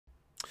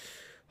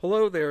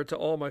Hello there to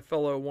all my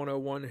fellow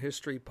 101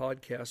 History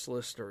podcast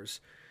listeners.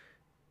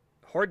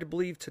 Hard to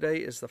believe today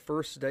is the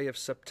first day of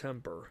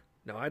September.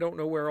 Now, I don't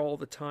know where all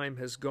the time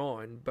has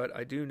gone, but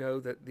I do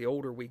know that the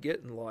older we get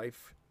in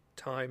life,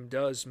 time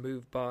does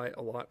move by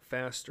a lot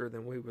faster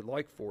than we would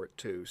like for it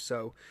to.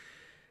 So,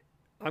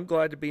 I'm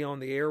glad to be on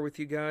the air with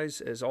you guys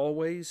as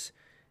always,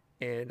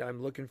 and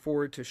I'm looking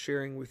forward to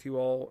sharing with you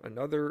all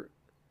another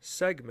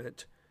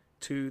segment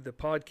to the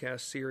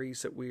podcast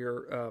series that we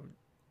are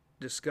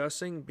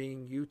discussing,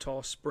 being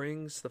Eutaw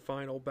Springs, the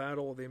final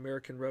battle of the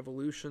American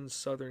Revolution's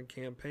Southern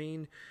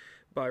Campaign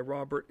by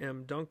Robert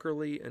M.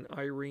 Dunkerley and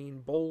Irene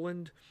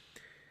Boland.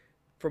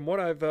 From what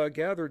I've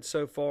gathered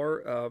so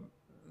far,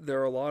 there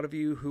are a lot of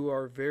you who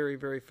are very,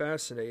 very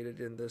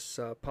fascinated in this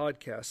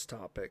podcast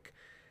topic,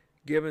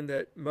 given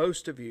that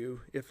most of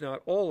you, if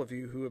not all of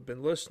you who have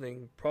been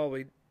listening,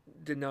 probably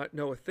did not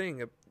know a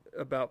thing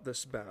about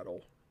this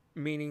battle,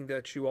 meaning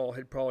that you all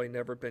had probably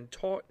never been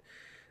taught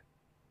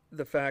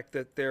the fact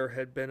that there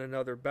had been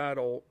another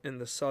battle in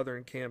the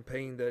Southern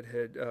Campaign that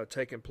had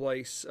taken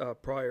place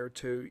prior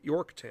to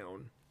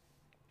Yorktown.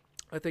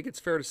 I think it's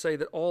fair to say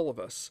that all of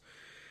us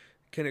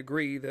can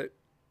agree that,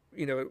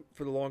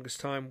 for the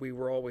longest time we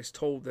were always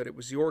told that it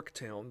was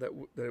Yorktown that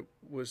it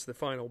was the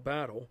final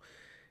battle.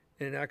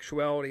 In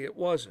actuality, it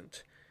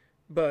wasn't.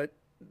 But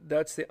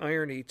that's the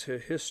irony to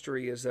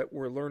history, is that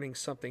we're learning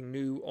something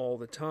new all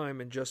the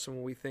time, and just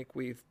when we think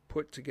we've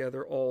put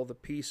together all the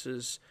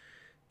pieces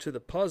to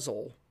the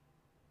puzzle,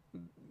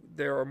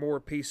 there are more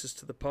pieces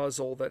to the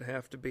puzzle that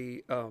have to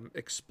be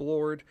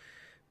explored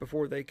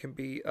before they can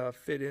be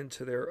fit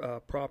into their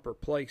proper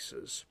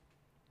places.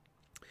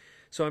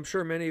 So I'm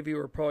sure many of you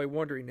are probably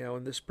wondering now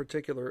in this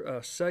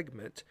particular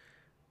segment,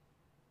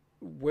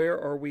 where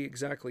are we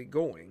exactly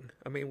going?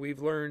 I mean, we've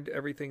learned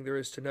everything there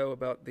is to know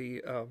about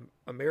the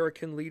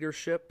American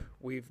leadership.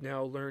 We've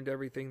now learned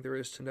everything there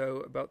is to know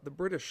about the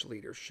British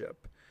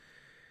leadership.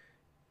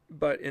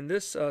 But in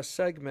this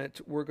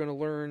segment, we're going to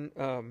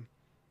learn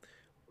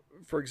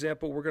for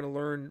example, we're going to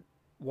learn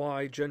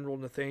why General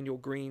Nathanael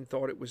Greene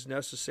thought it was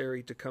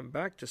necessary to come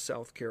back to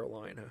South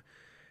Carolina.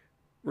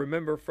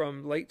 Remember,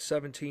 from late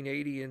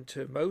 1780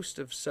 into most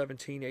of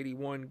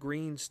 1781,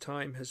 Greene's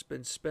time has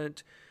been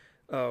spent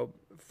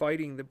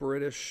fighting the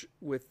British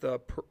with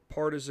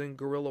partisan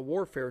guerrilla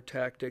warfare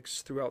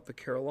tactics throughout the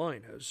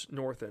Carolinas,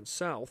 north and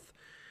south.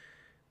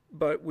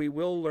 But we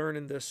will learn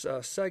in this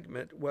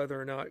segment whether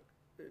or not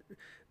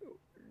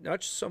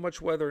so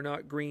much whether or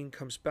not Greene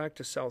comes back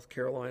to South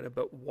Carolina,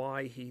 but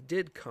why he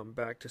did come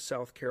back to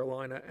South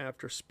Carolina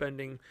after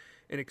spending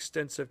an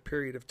extensive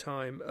period of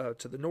time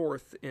to the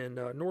north in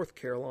North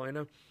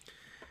Carolina.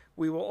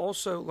 We will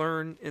also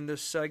learn in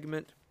this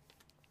segment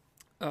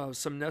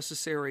some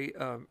necessary,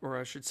 or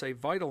I should say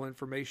vital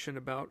information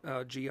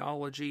about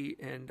geology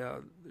and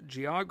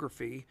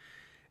geography.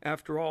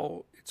 After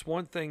all, it's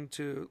one thing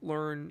to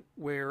learn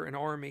where an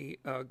army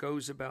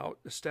goes about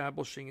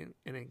establishing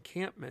an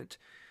encampment,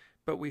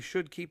 but we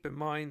should keep in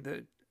mind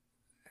that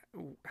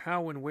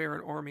how and where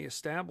an army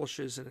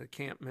establishes an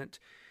encampment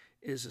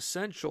is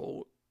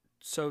essential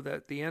so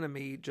that the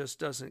enemy just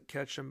doesn't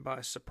catch them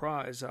by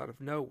surprise out of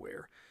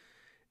nowhere.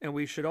 And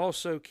we should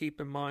also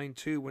keep in mind,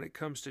 too, when it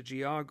comes to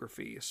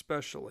geography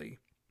especially,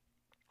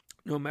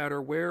 no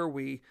matter where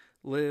we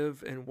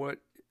live and what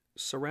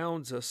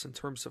surrounds us in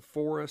terms of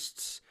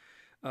forests,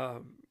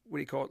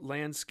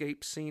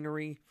 landscape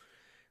scenery,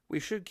 we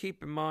should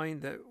keep in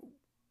mind that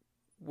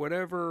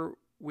whatever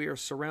we are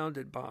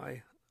surrounded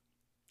by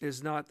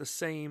is not the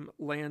same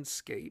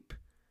landscape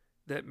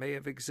that may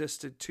have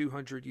existed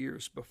 200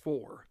 years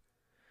before.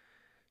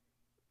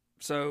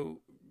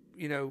 So,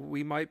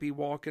 we might be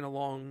walking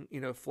along,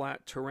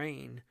 flat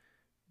terrain,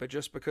 but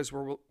just because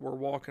we're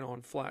walking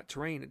on flat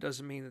terrain, it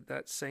doesn't mean that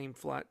that same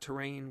flat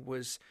terrain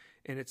was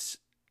in its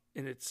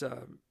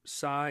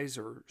size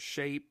or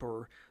shape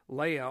or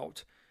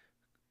layout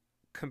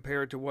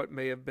compared to what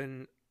may have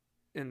been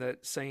in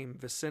that same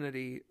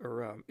vicinity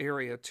or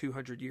area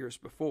 200 years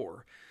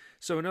before.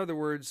 So in other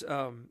words,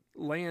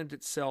 land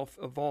itself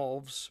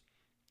evolves.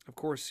 Of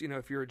course,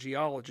 if you're a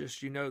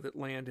geologist, you know that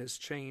land has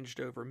changed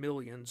over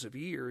millions of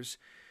years.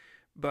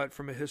 But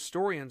from a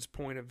historian's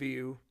point of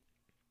view,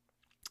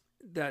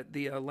 that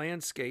the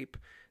landscape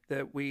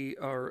that we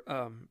are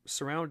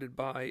surrounded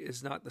by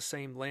is not the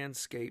same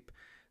landscape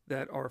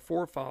that our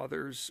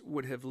forefathers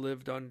would have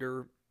lived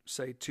under,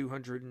 say,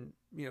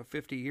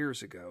 250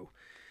 years ago.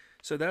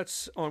 So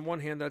that's, on one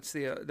hand,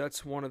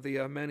 that's one of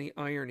the many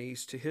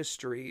ironies to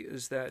history,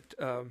 is that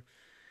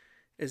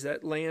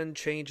land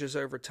changes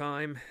over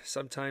time.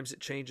 Sometimes it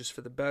changes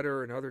for the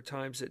better, and other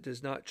times it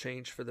does not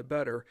change for the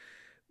better.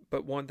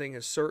 But one thing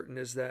is certain,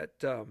 is that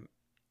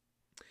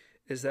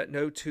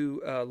no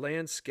two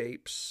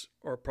landscapes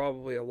are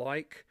probably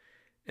alike,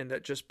 and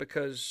that just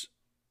because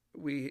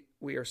we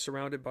are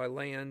surrounded by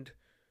land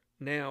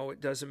now, it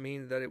doesn't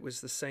mean that it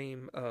was the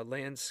same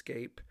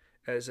landscape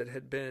as it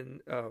had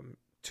been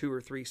 2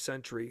 or 3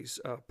 centuries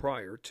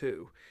prior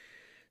to.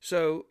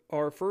 So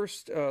our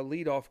first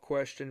leadoff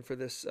question for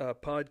this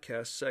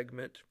podcast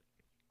segment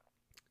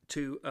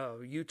to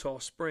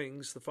Eutaw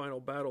Springs, the final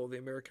battle of the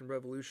American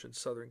Revolution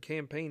Southern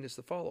Campaign, is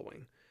the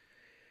following.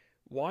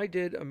 Why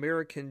did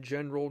American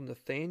General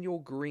Nathanael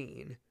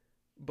Greene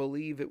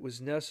believe it was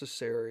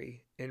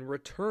necessary in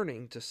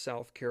returning to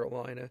South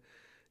Carolina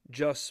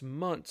just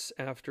months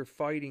after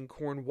fighting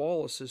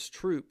Cornwallis's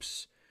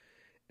troops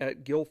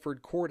at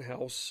Guilford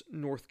Courthouse,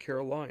 North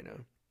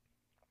Carolina?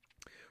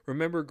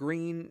 Remember,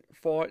 Greene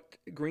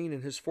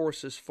and his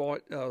forces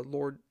fought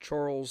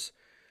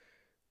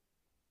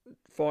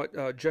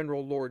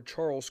General Lord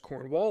Charles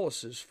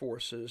Cornwallis's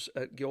forces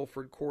at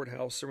Guilford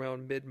Courthouse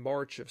around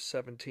mid-March of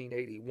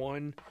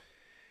 1781.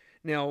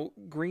 Now,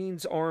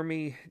 Greene's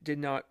army did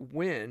not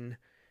win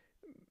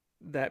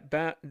that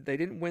they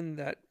didn't win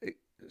that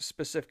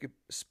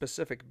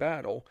specific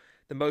battle.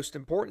 The most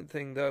important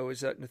thing, though,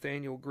 is that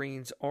Nathanael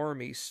Greene's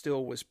army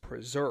still was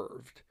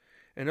preserved.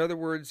 In other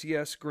words,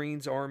 yes,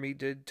 Greene's army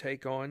did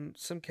take on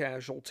some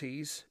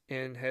casualties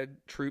and had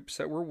troops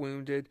that were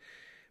wounded,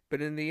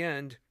 but in the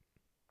end,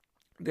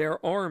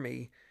 their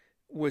army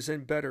was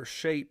in better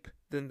shape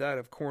than that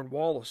of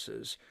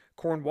Cornwallis's.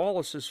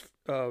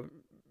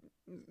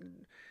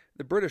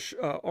 The British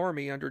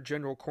army under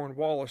General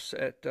Cornwallis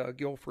at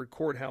Guilford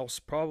Courthouse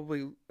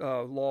probably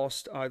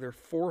lost either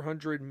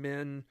 400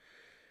 men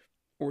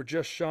or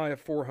just shy of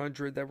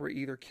 400 that were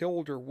either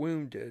killed or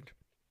wounded.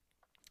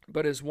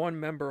 But as one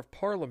member of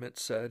Parliament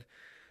said,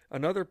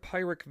 another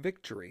Pyrrhic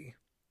victory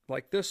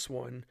like this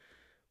one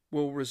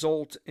will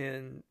result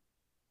in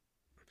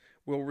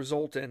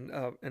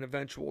an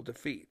eventual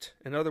defeat.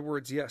 In other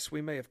words, yes,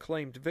 we may have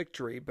claimed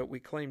victory, but we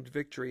claimed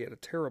victory at a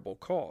terrible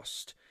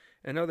cost.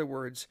 In other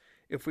words,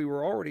 if we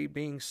were already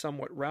being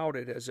somewhat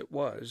routed as it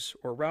was,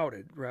 or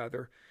routed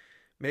rather,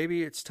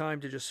 maybe it's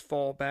time to just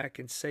fall back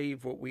and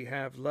save what we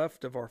have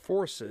left of our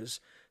forces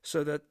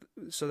so that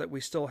we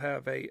still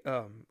have a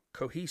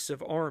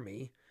cohesive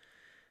army,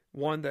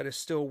 one that is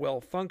still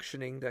well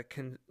functioning, that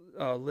can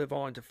live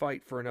on to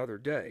fight for another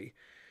day.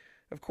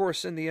 Of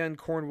course, in the end,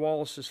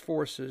 Cornwallis's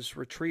forces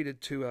retreated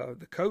to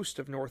the coast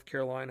of North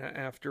Carolina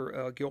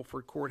after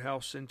Guilford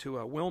Courthouse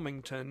into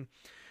Wilmington,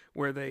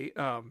 where they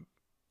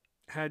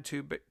had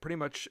to pretty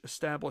much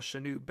establish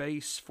a new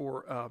base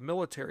for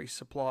military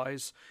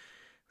supplies,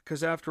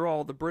 because after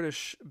all, the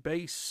British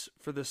base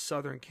for this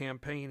southern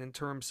campaign in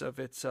terms of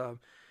its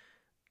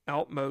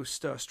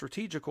outmost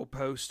strategical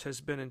post has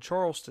been in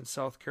Charleston,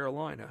 South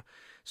Carolina.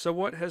 So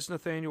what has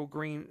Nathanael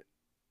Greene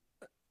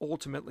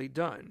ultimately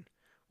done?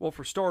 Well,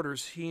 for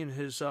starters, he and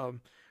his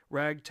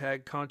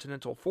ragtag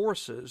Continental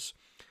forces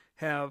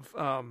have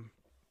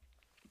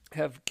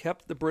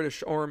kept the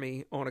British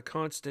Army on a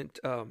constant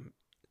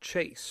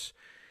chase.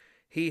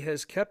 He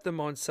has kept them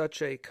on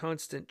such a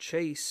constant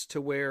chase to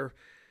where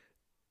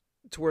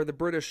the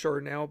British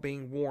are now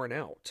being worn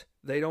out.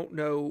 They don't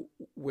know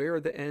where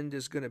the end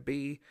is going to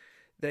be.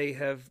 They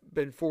have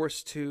been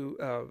forced to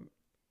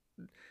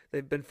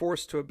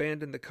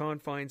abandon the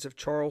confines of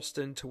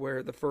Charleston to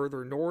where the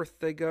further north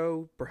they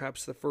go,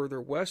 perhaps the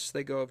further west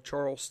they go of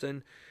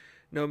Charleston,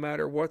 no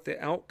matter what the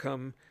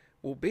outcome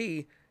will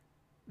be,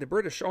 the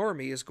British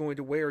Army is going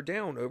to wear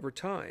down over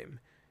time.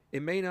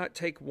 It may not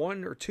take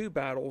one or two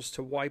battles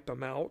to wipe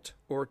them out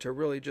or to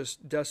really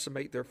just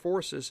decimate their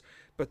forces,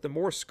 but the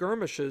more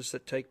skirmishes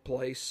that take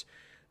place,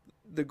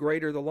 the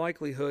greater the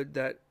likelihood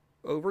that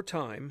over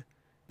time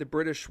the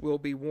British will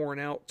be worn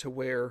out to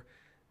where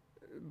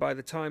by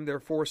the time their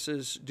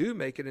forces do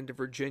make it into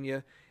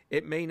Virginia,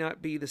 it may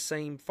not be the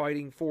same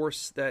fighting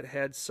force that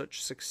had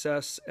such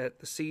success at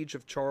the Siege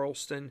of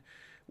Charleston,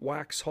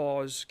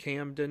 Waxhaws,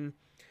 Camden.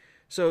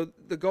 So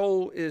the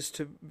goal is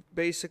to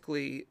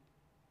basically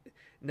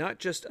not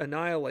just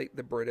annihilate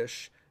the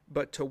British,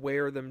 but to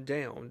wear them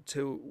down,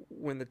 to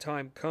when the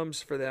time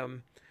comes for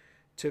them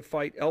to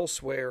fight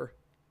elsewhere,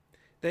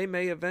 they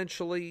may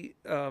eventually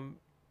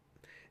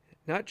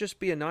not just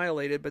be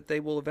annihilated, but they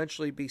will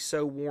eventually be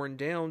so worn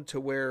down to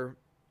where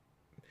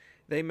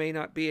they may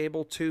not be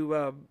able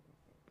to,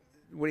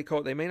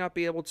 They may not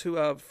be able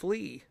to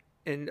flee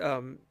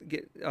and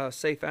get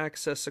safe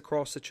access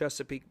across the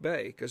Chesapeake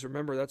Bay. Because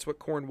remember, that's what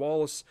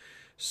Cornwallis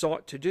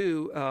sought to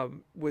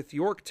do with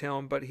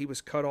Yorktown, but he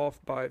was cut off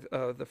by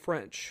the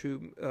French,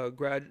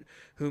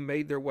 who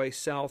made their way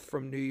south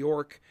from New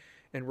York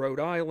and Rhode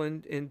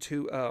Island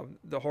into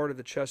the heart of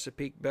the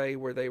Chesapeake Bay,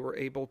 where they were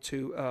able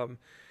to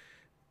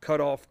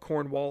cut off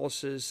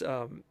Cornwallis's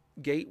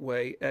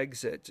gateway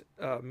exit,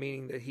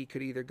 meaning that he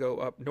could either go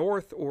up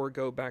north or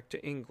go back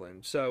to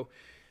England. So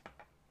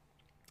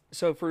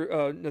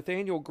for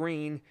Nathanael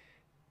Greene,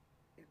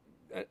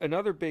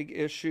 another big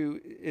issue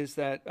is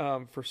that,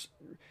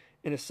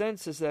 in a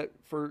sense, is that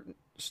for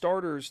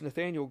starters,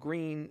 Nathanael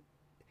Greene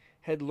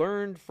had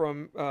learned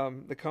from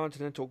the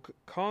Continental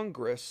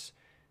Congress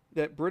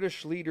that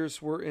British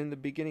leaders were in the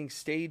beginning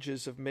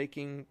stages of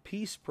making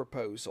peace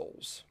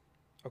proposals.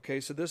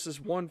 Okay, so this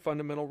is one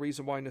fundamental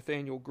reason why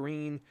Nathanael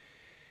Greene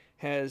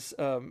has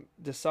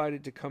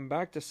decided to come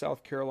back to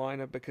South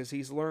Carolina, because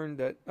he's learned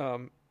that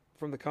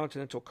from the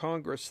Continental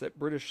Congress that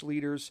British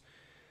leaders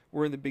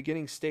were in the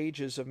beginning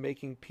stages of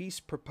making peace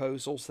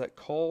proposals that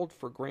called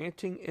for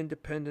granting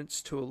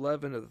independence to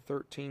 11 of the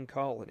 13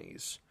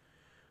 colonies.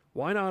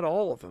 Why not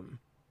all of them?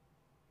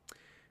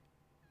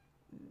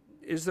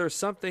 Is there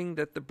something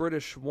that the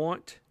British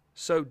want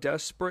so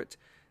desperate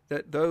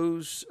that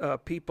those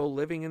people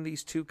living in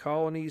these two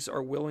colonies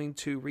are willing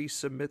to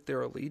resubmit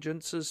their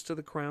allegiances to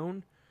the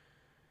crown?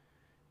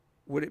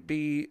 Would it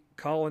be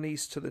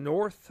colonies to the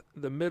north,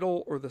 the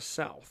middle, or the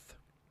south?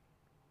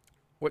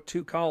 What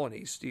two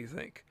colonies do you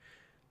think?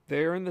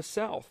 They're in the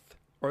south.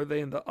 Are they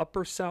in the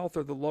upper south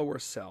or the lower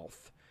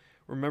south?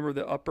 Remember,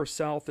 the upper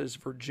south is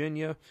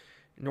Virginia,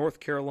 North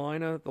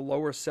Carolina. The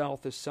lower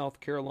south is South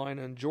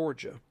Carolina and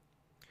Georgia.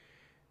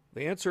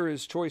 The answer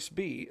is choice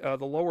B, the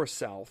lower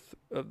south,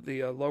 of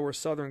the lower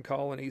southern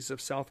colonies of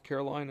South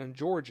Carolina and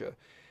Georgia.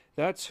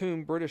 That's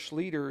whom British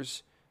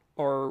leaders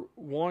are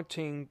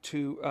wanting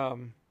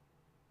to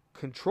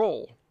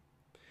control.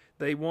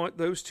 They want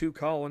those two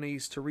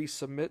colonies to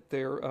resubmit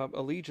their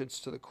allegiance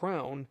to the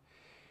crown,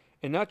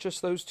 and not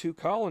just those two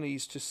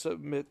colonies to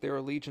submit their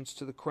allegiance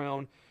to the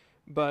crown,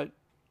 but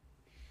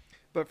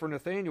for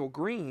Nathanael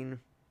Greene,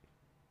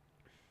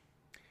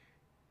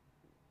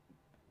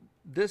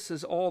 this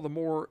is all the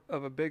more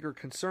of a bigger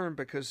concern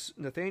because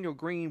Nathanael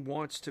Greene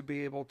wants to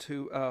be able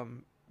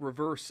to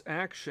reverse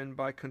action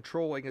by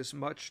controlling as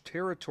much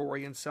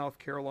territory in South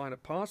Carolina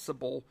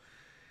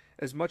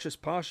as much as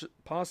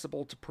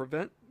possible to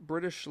prevent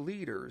British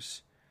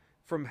leaders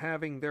from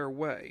having their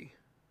way.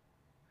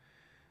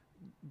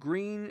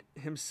 Greene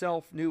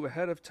himself knew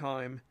ahead of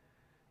time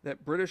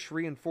that British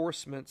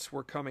reinforcements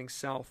were coming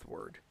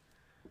southward.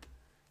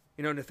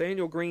 You know,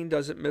 Nathanael Greene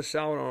doesn't miss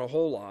out on a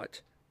whole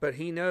lot, but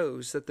he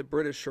knows that the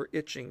British are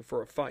itching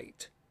for a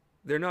fight.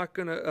 They're not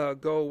going to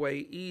go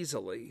away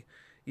easily.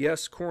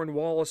 Yes,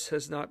 Cornwallis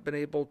has not been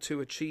able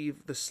to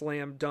achieve the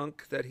slam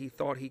dunk that he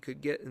thought he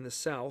could get in the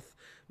South,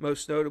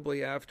 most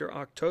notably after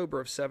October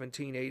of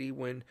 1780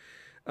 when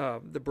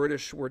the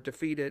British were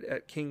defeated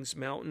at Kings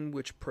Mountain,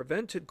 which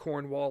prevented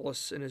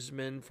Cornwallis and his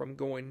men from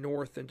going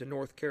north into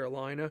North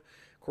Carolina.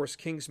 Of course,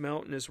 Kings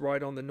Mountain is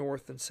right on the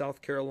North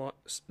South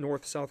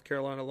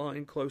Carolina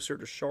line, closer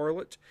to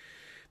Charlotte.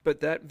 But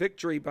that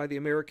victory by the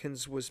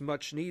Americans was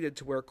much needed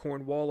to where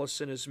Cornwallis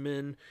and his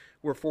men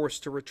were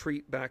forced to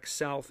retreat back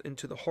south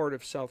into the heart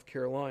of South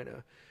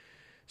Carolina.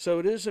 So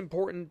it is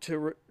important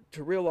to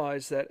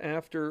realize that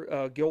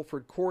after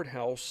Guilford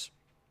Courthouse,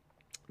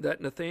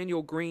 that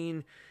Nathanael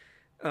Greene,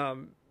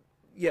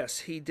 yes,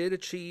 he did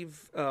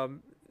achieve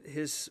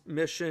his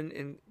mission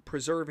in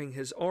preserving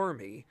his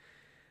army,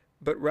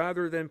 but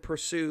rather than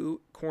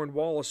pursue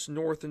Cornwallis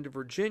north into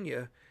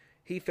Virginia,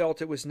 he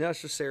felt it was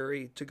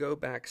necessary to go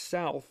back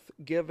south,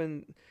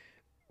 given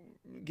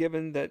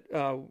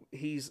that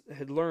he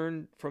had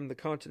learned from the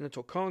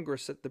Continental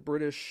Congress that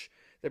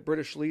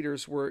British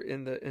leaders were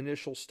in the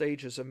initial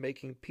stages of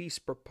making peace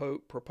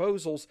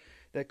proposals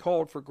that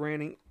called for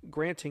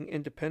granting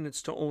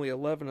independence to only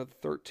 11 of the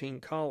 13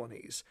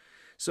 colonies.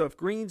 So if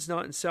Greene's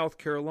not in South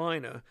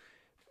Carolina,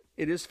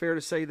 it is fair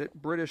to say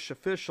that British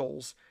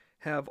officials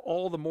have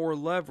all the more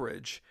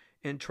leverage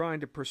in trying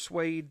to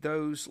persuade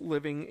those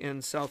living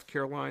in South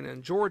Carolina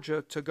and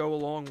Georgia to go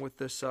along with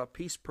this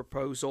peace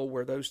proposal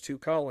where those two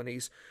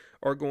colonies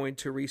are going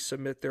to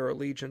resubmit their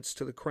allegiance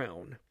to the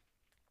crown.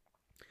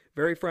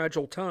 Very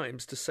fragile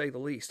times, to say the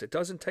least. It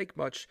doesn't take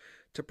much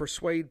to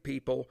persuade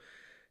people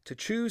to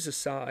choose a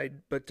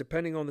side, but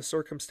depending on the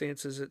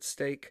circumstances at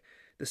stake,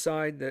 the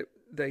side that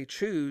they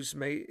choose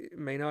may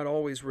not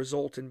always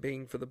result in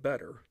being for the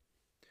better.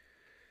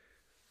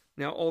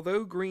 Now,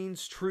 although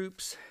Greene's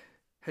troops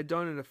had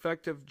done an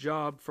effective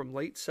job from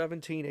late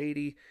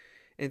 1780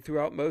 and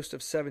throughout most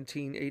of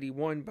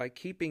 1781 by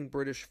keeping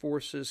British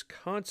forces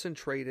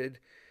concentrated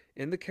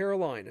in the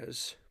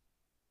Carolinas,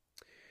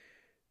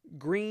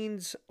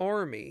 Greene's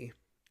army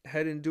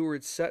had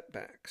endured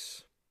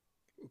setbacks.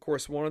 Of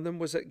course, one of them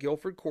was at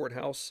Guilford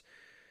Courthouse.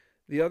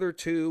 The other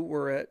two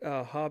were at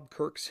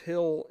Hobkirk's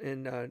Hill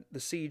in the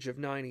Siege of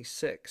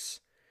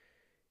 96.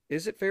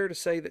 Is it fair to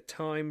say that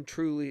time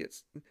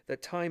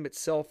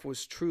itself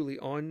was truly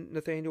on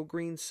Nathanael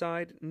Greene's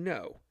side?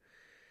 No.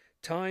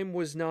 Time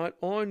was not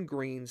on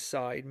Greene's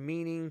side,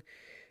 meaning,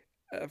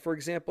 for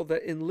example,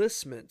 that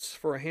enlistments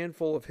for a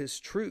handful of his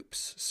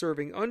troops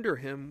serving under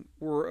him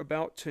were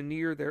about to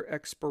near their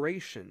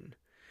expiration.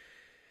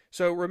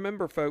 So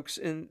remember, folks,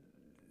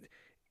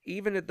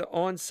 even at the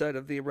onset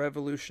of the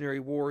Revolutionary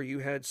War, you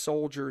had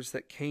soldiers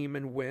that came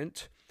and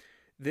went.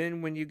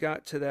 Then when you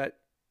got to that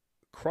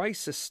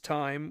crisis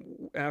time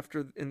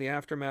in the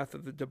aftermath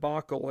of the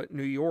debacle at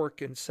New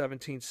York in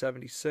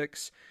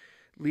 1776,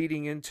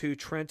 leading into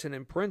Trenton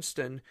and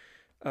Princeton,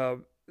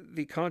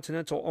 the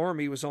Continental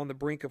Army was on the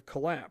brink of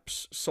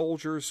collapse.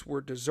 Soldiers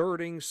were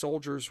deserting.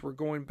 Soldiers were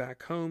going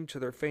back home to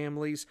their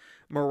families.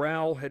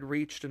 Morale had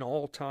reached an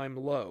all-time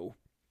low.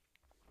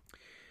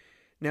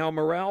 Now,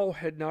 morale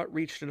had not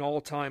reached an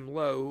all-time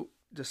low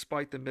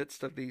despite the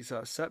midst of these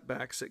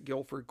setbacks at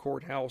Guilford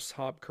Courthouse,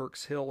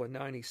 Hobkirk's Hill in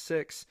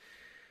 96.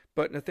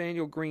 But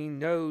Nathanael Greene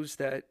knows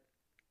that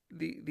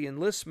the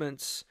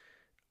enlistments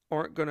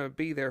aren't going to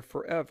be there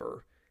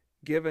forever,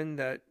 given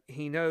that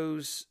he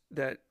knows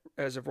that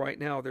as of right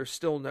now there's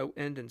still no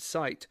end in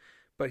sight,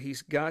 but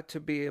he's got to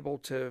be able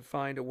to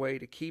find a way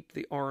to keep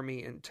the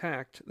army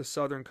intact, the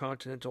Southern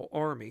Continental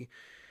Army,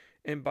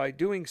 and by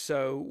doing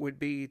so would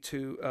be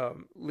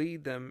to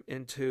lead them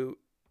into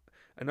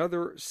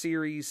another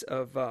series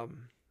of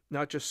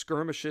not just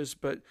skirmishes,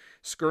 but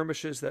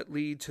skirmishes that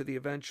lead to the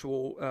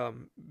eventual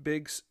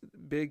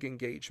big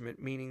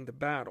engagement, meaning the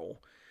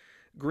battle.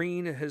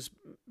 Greene has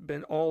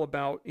been all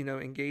about,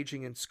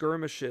 engaging in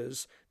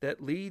skirmishes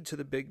that lead to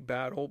the big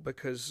battle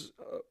because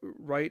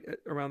right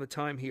around the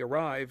time he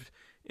arrived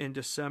in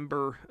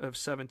December of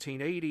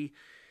 1780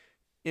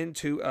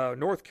 into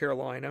North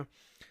Carolina,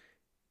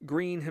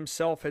 Greene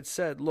himself had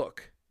said,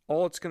 look,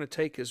 all it's going to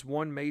take is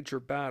one major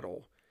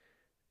battle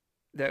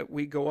that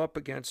we go up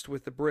against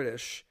with the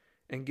British,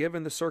 and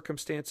given the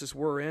circumstances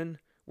we're in,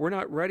 we're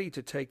not ready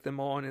to take them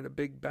on in a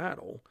big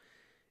battle.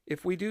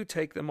 If we do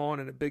take them on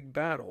in a big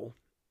battle,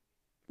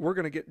 we're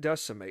going to get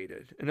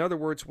decimated. In other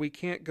words, we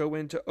can't go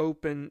into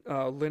open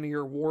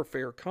linear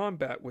warfare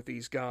combat with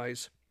these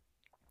guys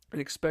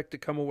and expect to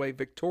come away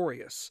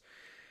victorious.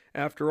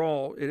 After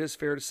all, it is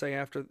fair to say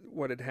after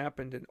what had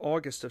happened in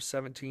August of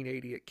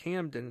 1780 at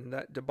Camden,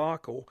 that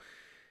debacle,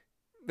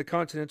 the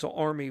Continental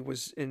Army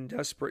was in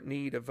desperate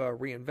need of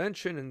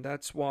reinvention, and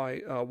that's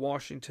why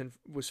Washington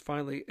was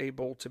finally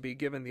able to be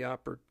given the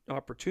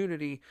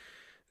opportunity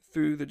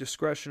through the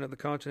discretion of the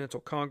Continental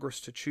Congress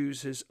to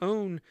choose his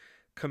own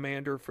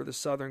commander for the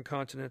Southern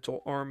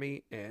Continental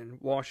Army, and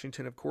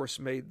Washington, of course,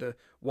 made the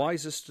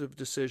wisest of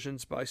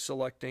decisions by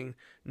selecting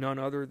none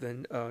other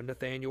than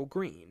Nathanael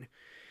Greene.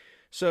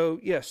 So,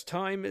 yes,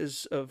 time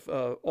is of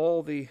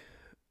all the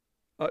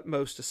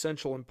utmost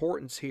essential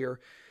importance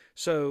here.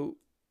 So,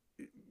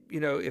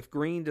 if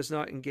Greene does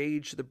not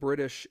engage the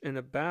British in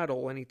a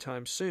battle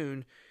anytime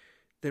soon,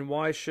 then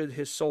why should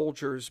his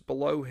soldiers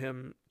below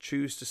him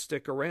choose to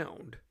stick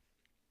around?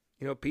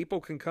 People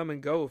can come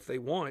and go if they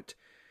want,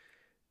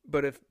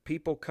 but if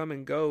people come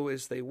and go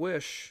as they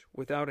wish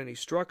without any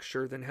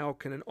structure, then how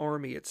can an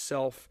army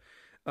itself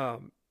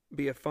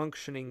be a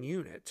functioning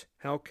unit?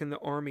 How can the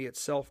army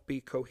itself be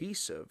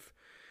cohesive?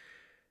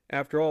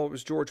 After all, it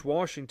was George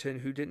Washington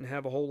who didn't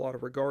have a whole lot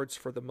of regards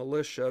for the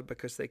militia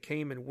because they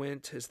came and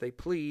went as they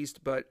pleased,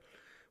 but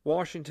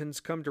Washington's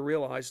come to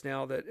realize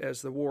now that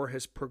as the war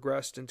has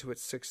progressed into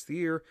its 6th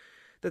year,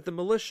 that the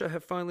militia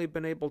have finally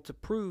been able to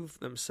prove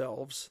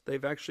themselves.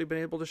 They've actually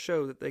been able to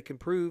show that they can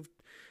prove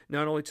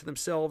not only to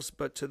themselves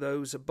but to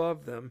those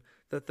above them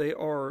that they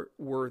are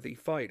worthy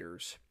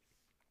fighters.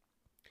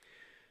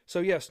 So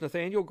yes,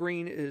 Nathanael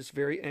Greene is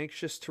very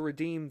anxious to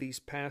redeem these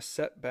past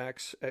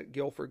setbacks at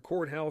Guilford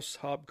Courthouse,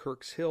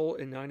 Hobkirk's Hill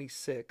in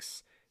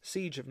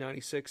Siege of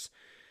 96,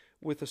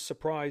 with a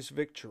surprise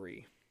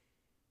victory.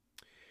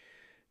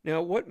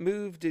 Now, what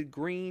move did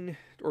Greene,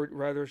 or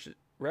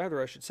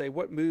rather I should say,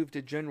 what move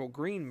did General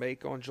Greene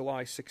make on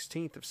July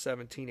 16th of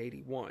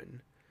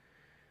 1781?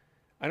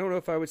 I don't know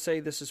if I would say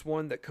this is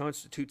one that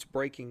constitutes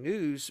breaking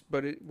news,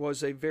 but it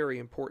was a very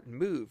important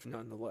move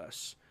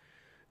nonetheless.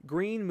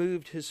 Greene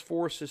moved his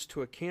forces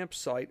to a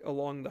campsite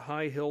along the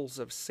high hills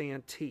of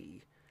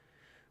Santee,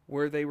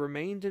 where they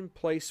remained in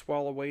place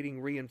while awaiting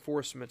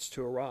reinforcements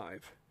to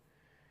arrive.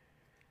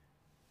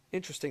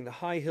 Interesting, the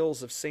high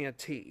hills of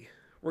Santee.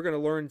 We're going to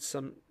learn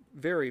some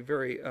very,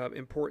 very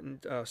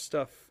important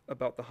stuff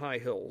about the high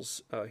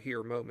hills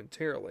here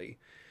momentarily.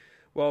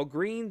 While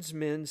Greene's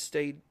men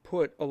stayed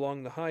put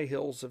along the high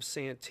hills of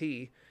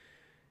Santee,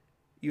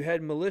 you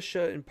had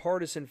militia and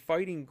partisan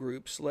fighting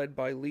groups led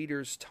by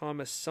leaders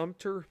Thomas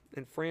Sumter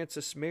and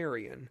Francis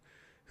Marion,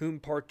 whom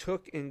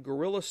partook in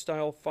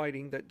guerrilla-style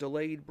fighting that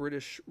delayed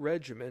British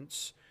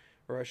regiments,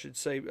 or I should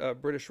say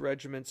British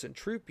regiments and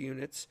troop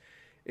units,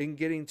 in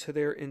getting to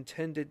their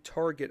intended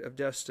target of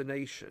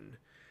destination.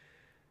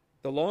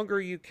 The longer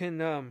you can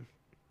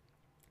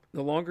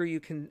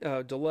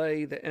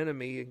delay the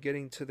enemy in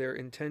getting to their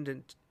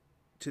intended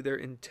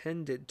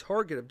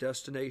target of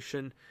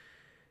destination,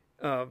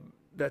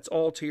 that's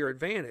all to your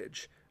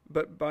advantage.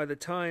 But by the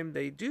time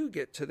they do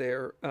get to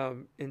their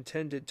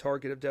intended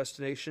target of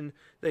destination,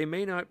 they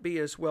may not be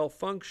as well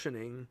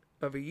functioning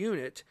of a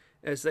unit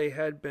as they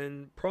had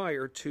been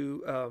prior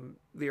to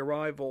the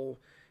arrival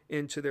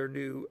into their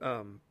new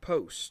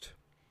post.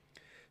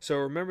 So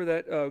remember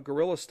that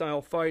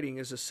guerrilla-style fighting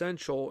is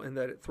essential in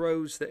that it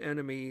throws the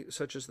enemy,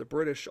 such as the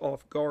British,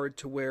 off guard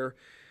to where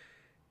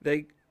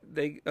they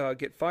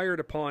get fired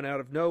upon out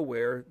of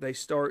nowhere. They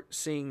start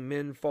seeing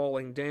men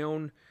falling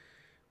down,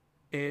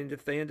 and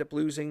if they end up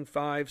losing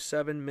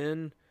 5-7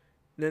 men,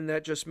 then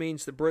that just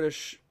means the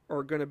British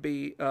are going to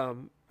be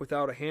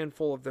without a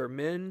handful of their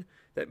men.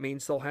 That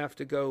means they'll have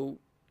to go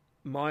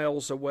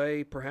miles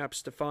away,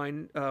 perhaps to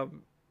find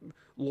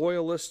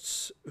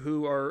loyalists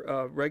who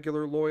are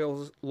regular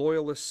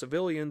loyalist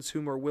civilians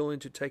whom are willing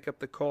to take up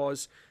the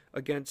cause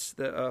against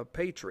the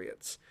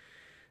patriots.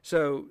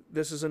 So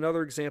this is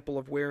another example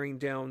of wearing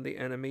down the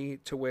enemy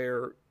to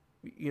where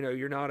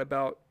you're not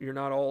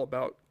all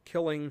about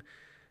killing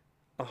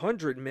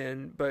 100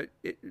 men, but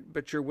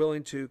you're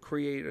willing to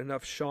create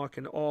enough shock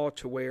and awe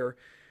to where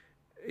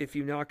if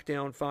you knock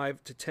down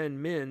 5 to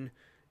 10 men,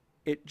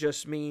 it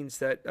just means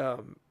that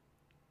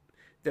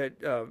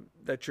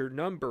that your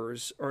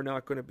numbers are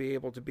not going to be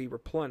able to be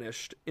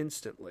replenished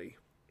instantly.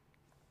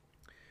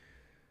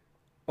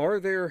 Are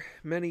there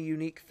many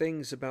unique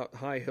things about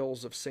High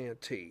Hills of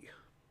Santee?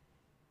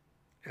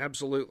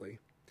 Absolutely.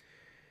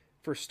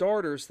 For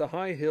starters, the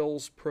High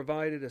Hills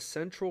provided a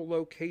central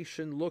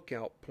location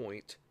lookout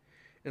point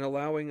in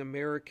allowing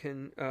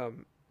American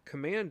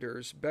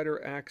commanders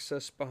better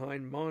access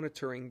behind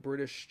monitoring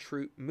British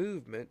troop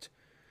movement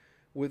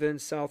within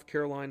South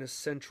Carolina's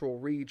central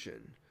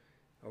region.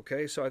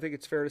 Okay, so I think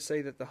it's fair to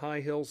say that the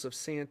High Hills of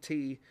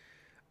Santee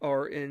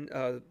are in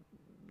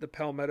the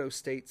Palmetto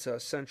State's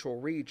central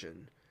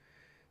region.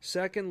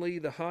 Secondly,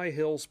 the High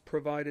Hills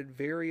provided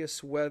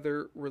various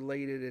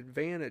weather-related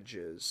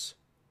advantages.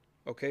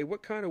 Okay,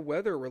 what kind of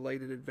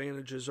weather-related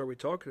advantages are we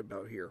talking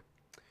about here?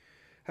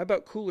 How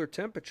about cooler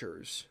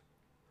temperatures,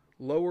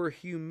 lower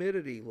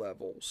humidity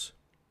levels,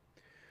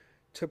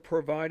 to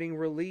providing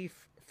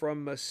relief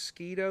from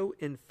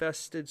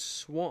mosquito-infested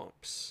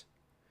swamps,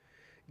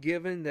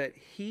 given that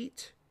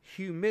heat,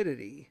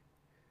 humidity,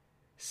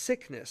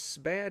 sickness,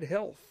 bad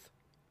health,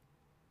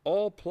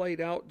 all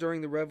played out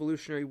during the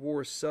Revolutionary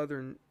War's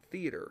Southern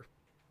theater.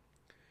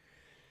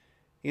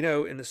 You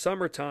know, in the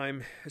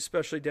summertime,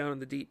 especially down in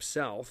the Deep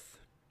South,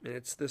 and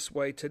it's this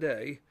way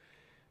today,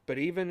 but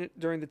even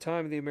during the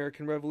time of the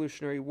American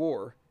Revolutionary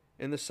War,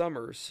 in the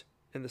summers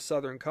in the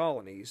southern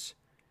colonies,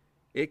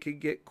 it could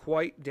get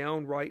quite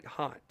downright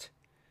hot.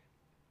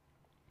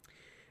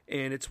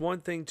 And it's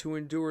one thing to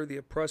endure the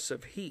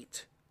oppressive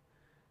heat,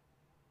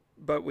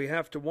 but we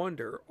have to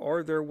wonder,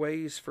 are there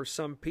ways for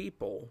some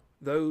people,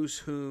 those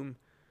whom,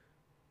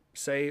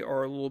 say,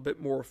 are a little bit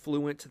more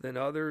fluent than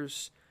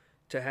others,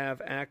 to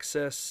have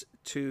access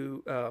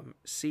to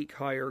seek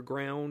higher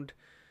ground,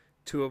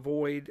 to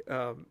avoid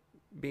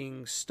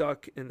being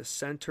stuck in the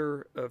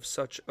center of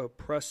such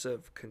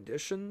oppressive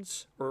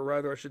conditions, or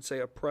rather I should say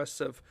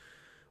oppressive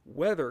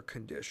weather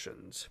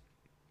conditions?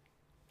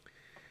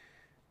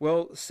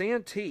 Well,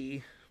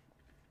 Santee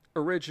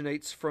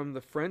originates from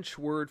the French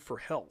word for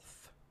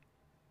health.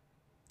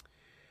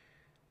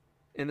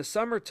 In the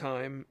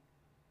summertime,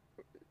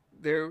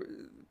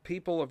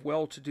 people of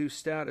well-to-do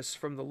status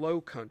from the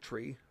Low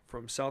Country,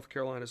 from South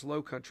Carolina's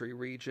Low Country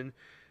region,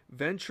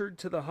 ventured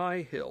to the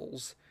High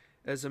Hills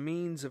as a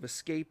means of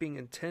escaping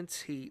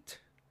intense heat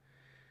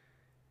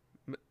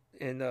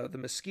and the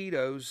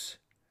mosquitoes,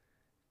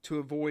 to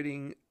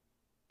avoiding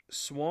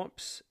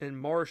swamps and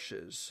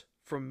marshes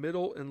from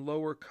middle and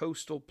lower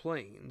coastal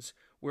plains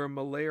where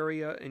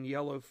malaria and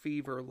yellow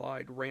fever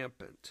lied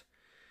rampant.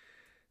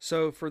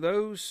 So for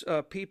those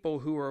people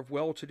who are of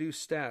well-to-do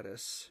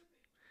status,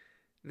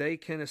 they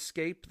can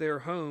escape their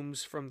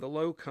homes from the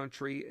Low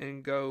Country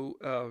and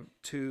go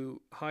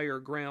to higher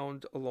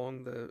ground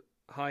along the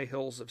High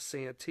Hills of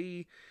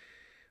Santee,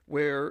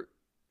 where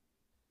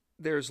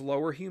there's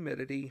lower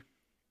humidity,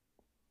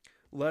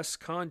 less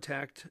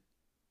contact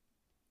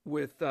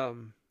with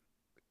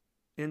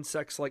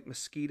insects like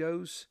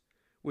mosquitoes,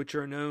 which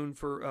are known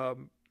for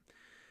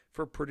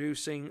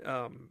producing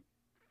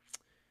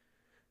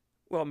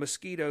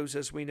mosquitoes,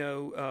 as we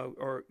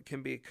know,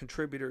 can be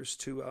contributors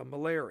to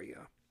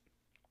malaria.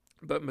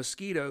 But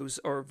mosquitoes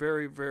are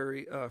very,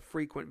 very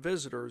frequent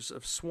visitors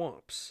of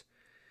swamps.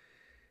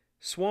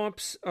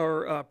 Swamps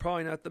are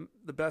probably not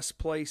the best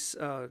place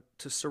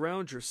to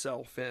surround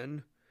yourself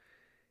in,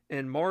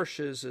 and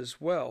marshes as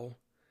well,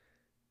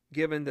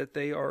 given that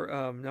they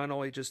are not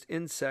only just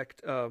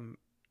insect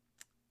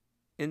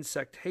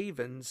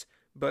havens,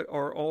 but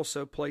are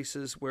also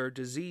places where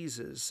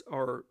diseases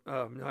are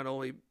not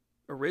only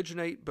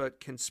originate,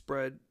 but can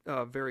spread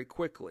very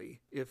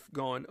quickly if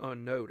gone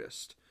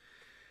unnoticed.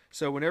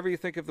 So whenever you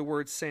think of the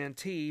word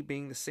Santee,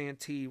 being the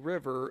Santee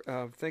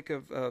River, think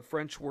of a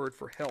French word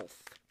for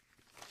health.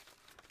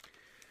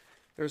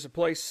 There's a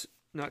place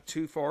not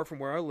too far from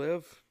where I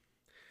live.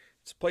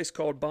 It's a place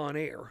called Bon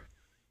Air.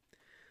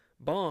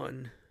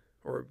 Bon,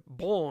 or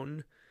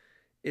bon,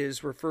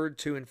 is referred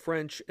to in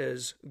French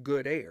as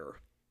good air.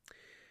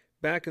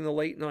 Back in the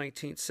late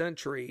 19th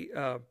century,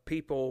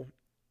 people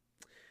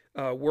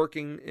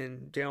working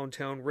in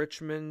downtown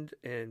Richmond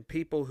and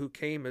people who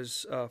came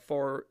as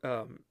far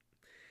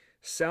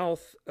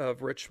south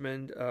of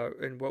Richmond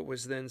in what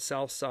was then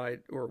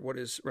Southside, or what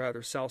is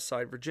rather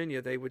Southside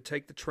Virginia, they would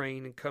take the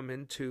train and come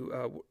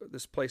into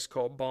this place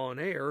called Bon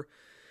Air,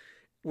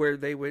 where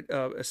they would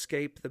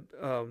escape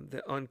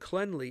the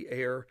uncleanly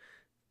air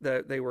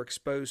that they were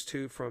exposed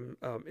to from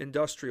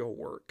industrial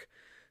work.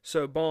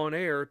 So Bon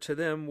Air to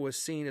them was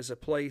seen as a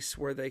place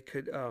where they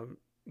could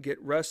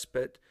get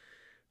respite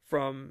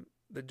from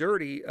the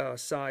dirty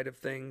side of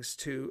things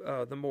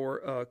to the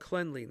more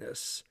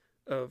cleanliness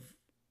of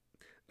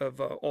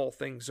all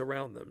things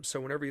around them. So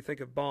whenever you think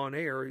of Bon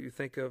Air, you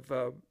think of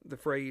the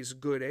phrase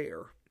good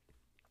air.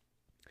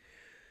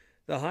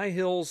 The High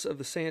Hills of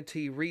the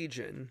Santee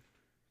region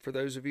for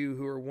those of you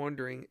who are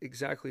wondering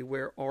exactly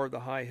where are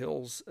the high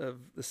hills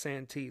of the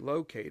Santee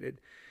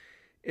located,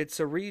 it's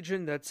a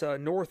region that's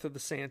north of the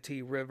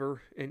Santee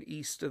River and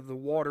east of the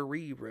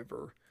Wateree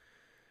River.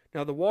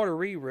 Now, the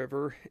Wateree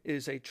River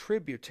is a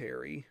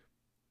tributary,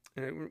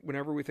 and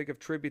whenever we think of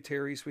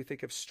tributaries, we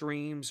think of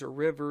streams or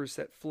rivers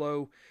that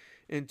flow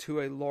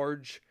into a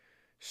large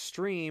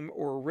stream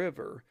or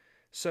river.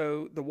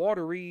 So the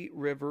Wateree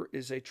River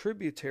is a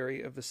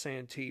tributary of the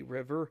Santee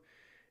River,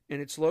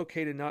 and it's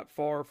located not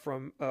far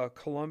from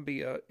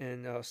Columbia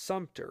and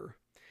Sumter.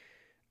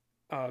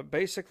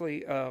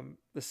 Basically,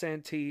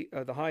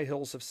 the high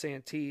hills of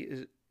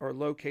Santee are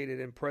located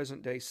in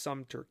present-day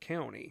Sumter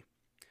County.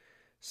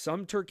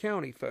 Sumter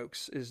County,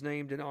 folks, is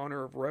named in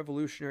honor of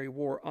Revolutionary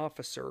War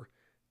officer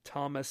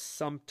Thomas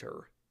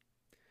Sumter.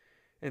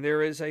 And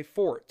there is a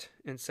fort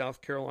in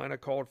South Carolina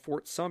called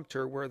Fort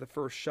Sumter, where the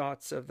first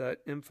shots of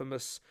that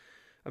infamous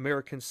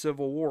American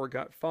Civil War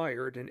got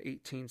fired in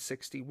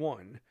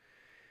 1861.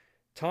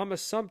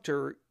 Thomas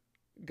Sumter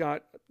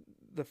got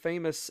the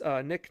famous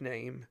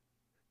nickname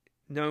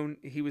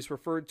he was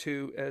referred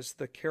to as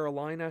the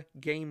Carolina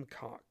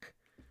Gamecock.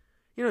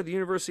 You know, the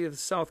University of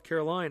South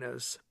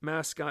Carolina's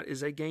mascot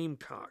is a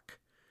gamecock.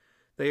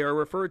 They are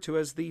referred to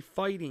as the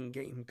Fighting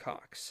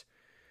Gamecocks.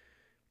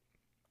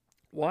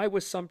 Why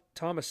was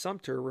Thomas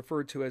Sumter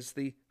referred to as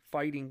the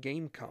Fighting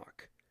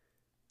Gamecock?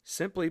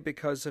 Simply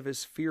because of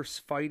his fierce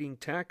fighting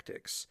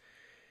tactics.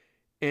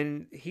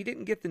 And he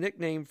didn't get the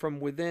nickname from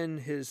within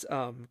his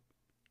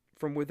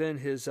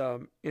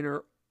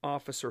inner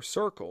officer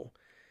circle.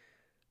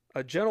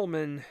 A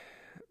gentleman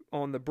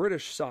on the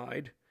British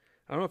side,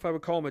 I don't know if I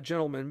would call him a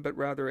gentleman, but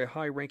rather a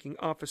high-ranking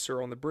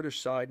officer on the British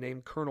side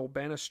named Colonel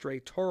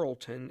Banastre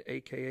Tarleton,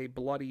 a.k.a.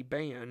 Bloody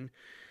Ban,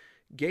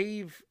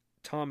 gave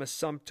Thomas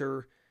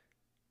Sumter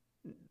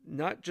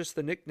not just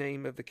the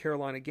nickname of the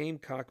Carolina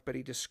Gamecock, but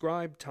he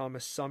described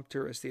Thomas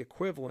Sumter as the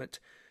equivalent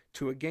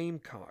to a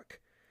gamecock,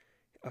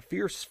 a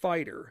fierce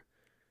fighter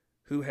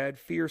who had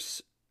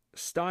fierce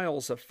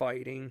styles of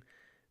fighting,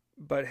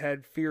 but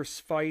had fierce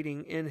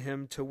fighting in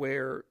him to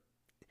where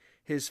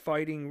his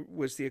fighting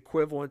was the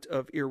equivalent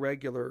of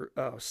irregular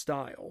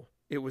style.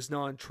 It was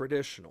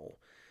non-traditional.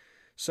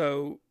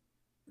 So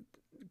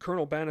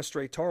Colonel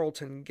Banastre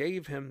Tarleton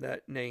gave him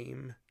that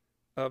name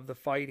of the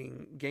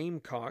Fighting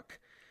Gamecock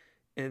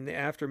in the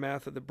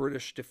aftermath of the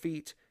British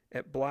defeat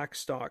at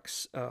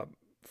Blackstock's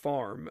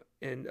farm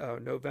in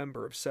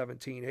November of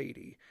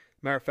 1780.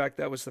 Matter of fact,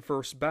 that was the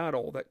first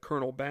battle that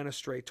Colonel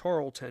Banastre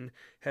Tarleton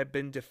had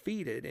been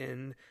defeated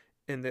in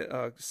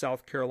the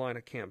South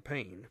Carolina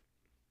campaign.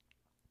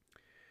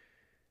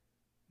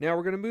 Now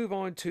we're going to move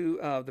on to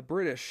the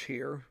British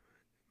here,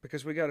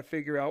 because we got to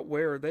figure out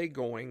where are they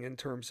going in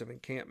terms of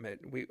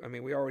encampment. We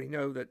already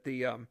know that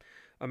the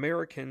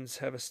Americans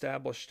have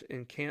established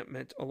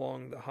encampment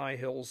along the high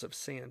hills of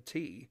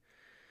Santee.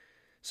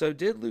 So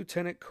did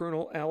Lieutenant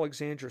Colonel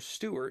Alexander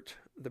Stewart,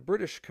 the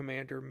British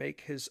commander,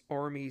 make his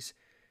army's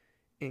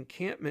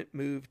encampment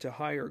move to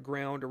higher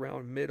ground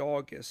around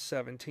mid-August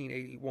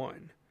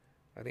 1781?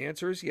 The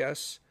answer is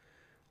yes.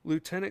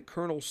 Lieutenant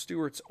Colonel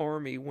Stewart's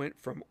army went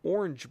from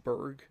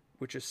Orangeburg,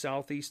 which is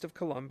southeast of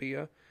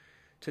Columbia,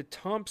 to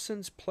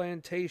Thompson's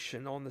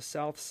Plantation on the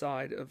south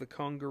side of the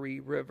Congaree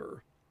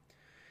River.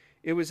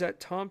 It was at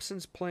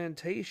Thompson's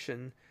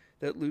Plantation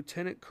that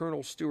Lieutenant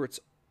Colonel Stewart's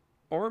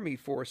army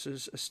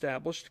forces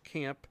established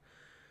camp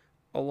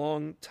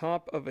along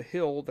top of a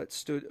hill that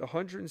stood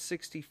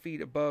 160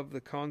 feet above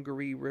the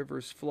Congaree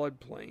River's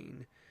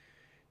floodplain.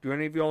 Do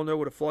any of you all know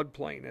what a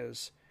floodplain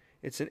is?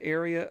 It's an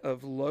area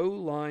of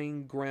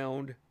low-lying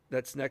ground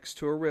that's next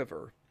to a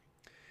river.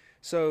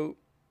 So,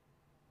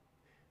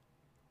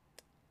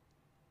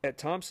 at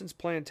Thompson's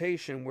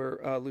Plantation, where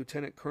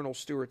Lieutenant Colonel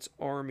Stewart's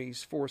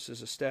army's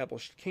forces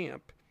established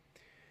camp,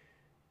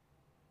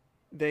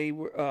 they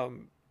were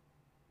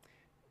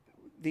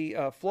the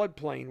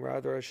floodplain,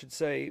 rather, I should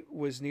say,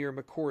 was near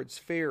McCord's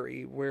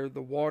Ferry, where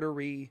the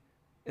Wateree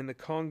and the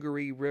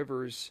Congaree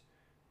rivers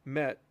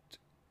met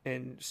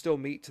and still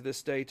meet to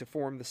this day to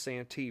form the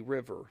Santee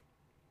River.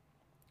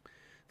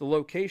 The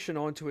location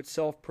unto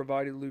itself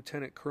provided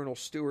Lieutenant Colonel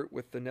Stewart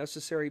with the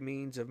necessary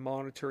means of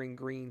monitoring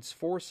Greene's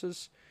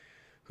forces,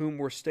 whom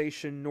were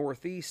stationed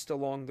northeast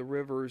along the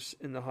rivers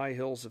in the high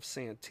hills of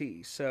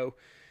Santee. So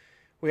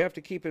we have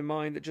to keep in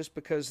mind that just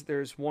because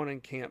there's one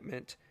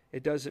encampment,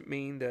 it doesn't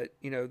mean that,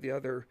 the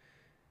other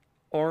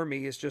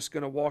army is just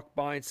going to walk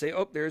by and say,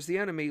 oh, there's the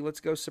enemy, let's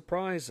go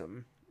surprise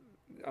them.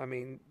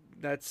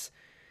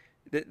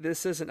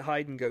 This isn't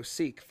hide and go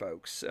seek,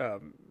 folks,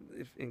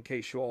 in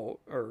case you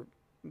all are.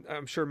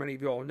 I'm sure many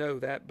of you all know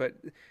that, but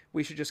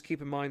we should just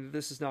keep in mind that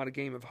this is not a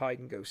game of hide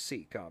and go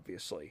seek,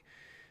 obviously.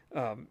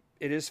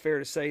 It is fair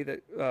to say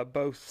that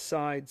both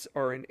sides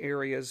are in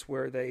areas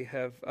where they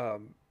have,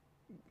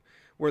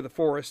 where the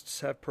forests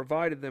have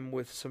provided them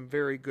with some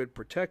very good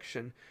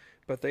protection,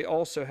 but they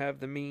also have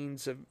the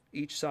means of,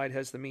 each side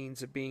has the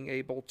means of being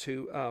able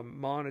to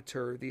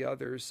monitor the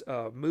other's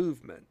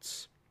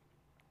movements.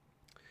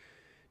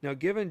 Now,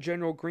 given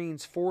General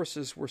Greene's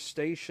forces were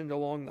stationed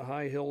along the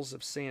high hills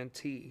of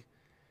Santee,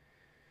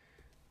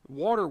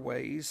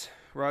 Waterways,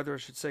 rather I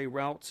should say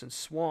routes and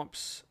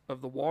swamps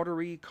of the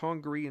Wateree,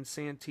 Congaree, and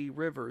Santee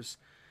rivers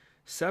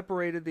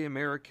separated the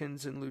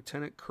Americans and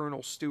Lieutenant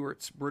Colonel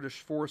Stewart's British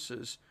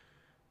forces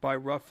by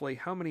roughly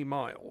how many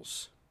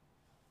miles?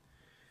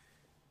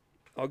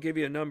 I'll give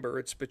you a number.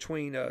 It's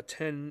between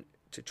 10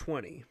 to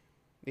 20.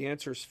 The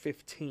answer is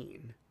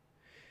 15.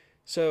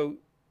 So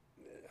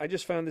I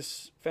just found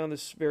this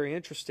very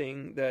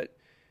interesting, that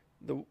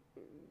the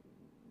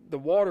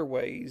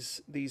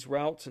waterways, these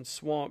routes and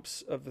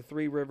swamps of the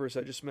three rivers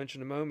I just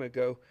mentioned a moment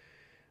ago,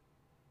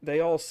 they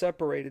all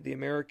separated the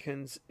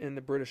Americans and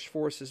the British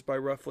forces by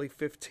roughly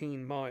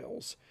 15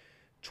 miles.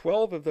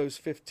 12 of those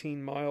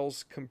 15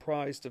 miles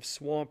comprised of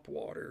swamp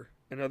water,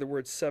 in other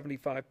words,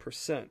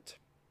 75%.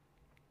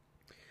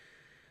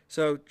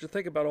 So to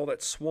think about all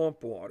that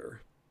swamp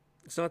water,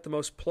 it's not the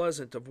most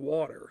pleasant of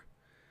water,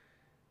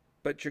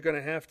 but you're going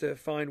to have to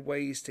find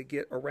ways to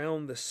get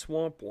around the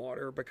swamp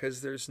water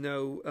because there's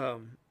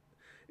no,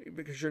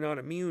 because you're not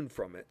immune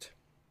from it.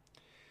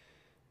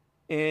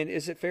 And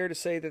is it fair to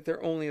say that there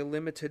are only a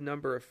limited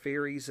number of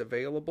ferries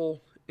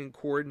available in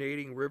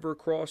coordinating river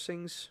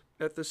crossings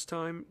at this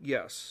time?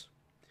 Yes.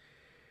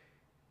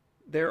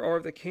 There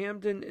are the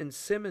Camden and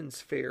Simmons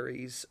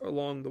ferries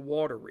along the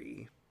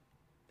Wateree.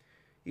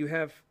 You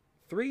have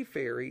 3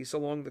 ferries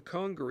along the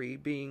Congaree,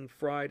 being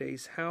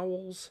Fridays,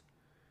 Howells,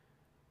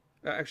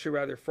 and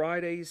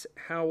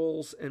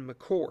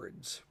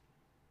McCords.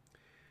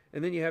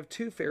 And then you have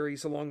 2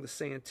 ferries along the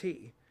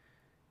Santee,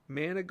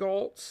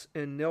 Manigaults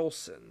and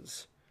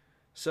Nelsons.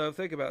 So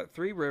think about it,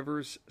 3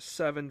 rivers,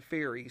 7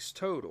 ferries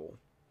total.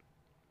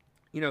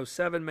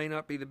 7 may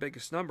not be the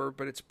biggest number,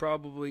 but it's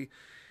probably,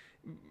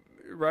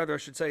 rather I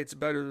should say, it's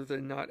better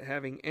than not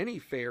having any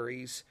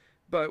ferries.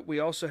 But we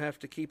also have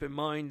to keep in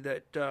mind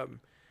that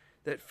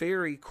that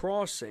ferry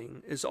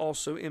crossing is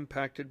also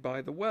impacted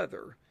by the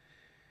weather.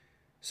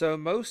 So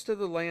most of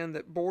the land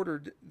that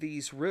bordered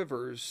these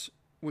rivers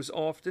was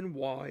often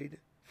wide,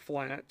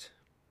 flat,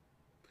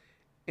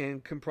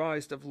 and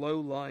comprised of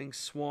low-lying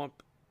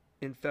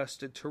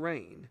swamp-infested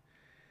terrain.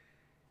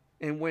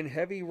 And when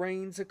heavy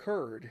rains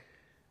occurred,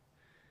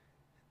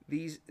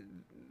 the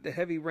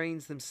heavy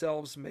rains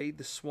themselves made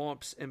the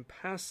swamps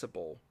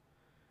impassable.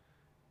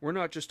 We're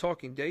not just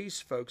talking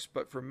days, folks,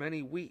 but for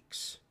many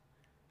weeks,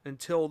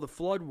 until the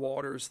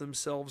floodwaters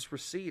themselves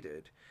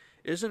receded.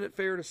 Isn't it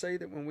fair to say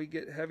that when we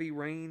get heavy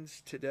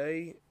rains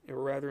today,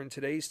 or rather in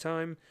today's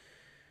time,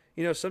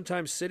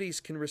 sometimes cities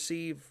can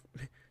receive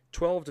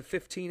 12 to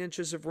 15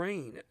 inches of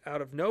rain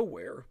out of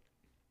nowhere,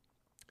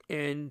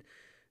 and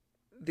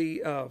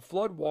the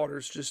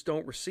floodwaters just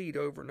don't recede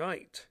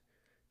overnight.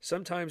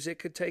 Sometimes it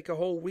could take a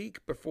whole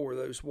week before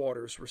those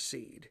waters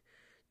recede,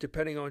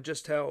 depending on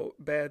just how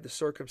bad the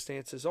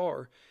circumstances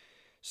are.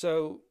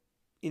 So,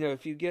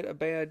 if you get a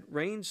bad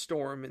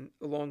rainstorm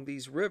along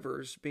these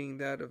rivers, being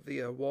that of the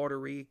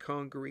Wateree,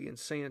 Congaree, and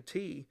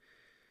Santee,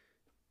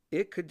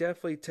 it could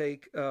definitely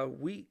take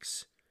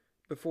weeks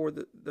before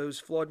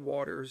those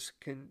floodwaters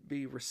can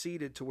be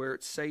receded to where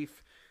it's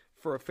safe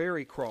for a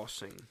ferry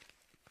crossing.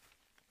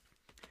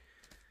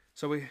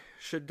 So we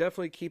should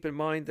definitely keep in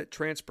mind that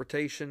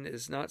transportation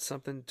is not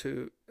something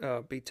to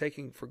be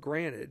taken for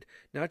granted,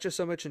 not just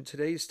so much in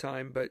today's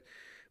time, but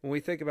when we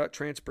think about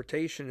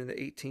transportation in the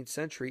 18th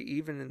century,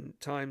 even in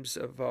times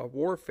of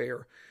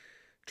warfare,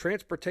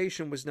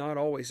 transportation was not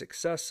always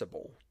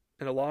accessible,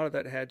 and a lot of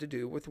that had to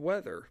do with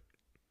weather.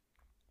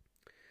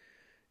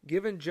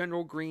 Given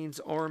General Greene's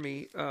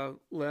army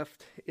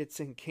left its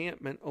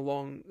encampment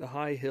along the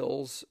high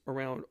hills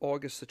around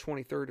August the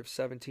 23rd of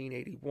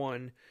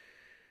 1781,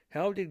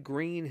 how did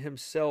Greene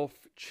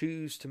himself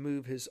choose to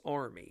move his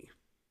army?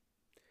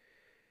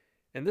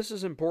 And this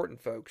is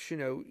important, folks.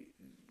 There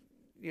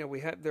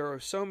are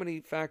so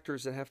many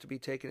factors that have to be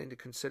taken into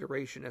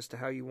consideration as to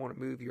how you want to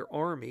move your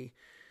army,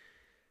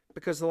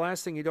 because the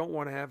last thing you don't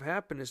want to have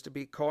happen is to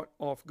be caught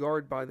off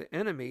guard by the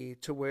enemy,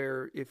 to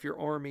where if your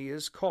army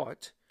is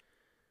caught,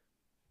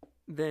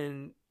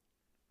 then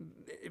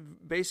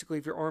basically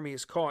if your army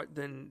is caught,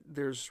 then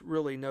there's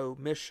really no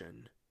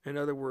mission. In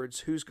other words,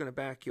 who's going to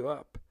back you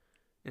up?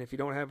 And if you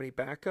don't have any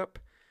backup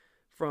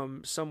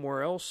from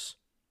somewhere else,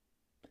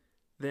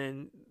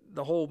 then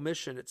the whole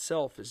mission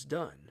itself is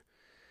done.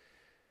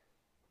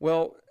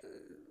 Well,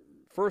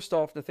 first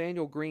off,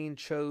 Nathanael Greene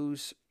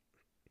chose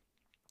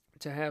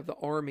to have the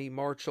army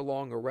march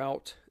along a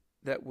route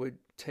that would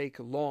take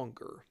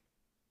longer,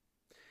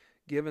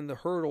 given the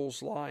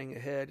hurdles lying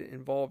ahead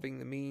involving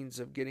the means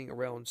of getting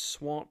around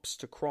swamps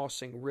to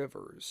crossing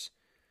rivers.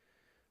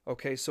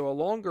 Okay, so a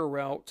longer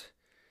route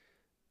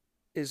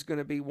is going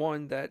to be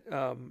one that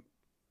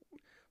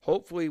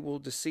hopefully will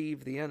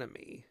deceive the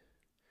enemy.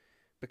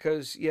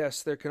 Because,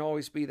 yes, there can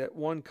always be that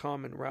one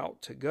common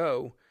route to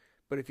go,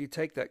 but if you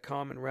take that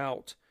common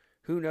route,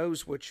 who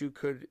knows what you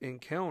could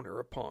encounter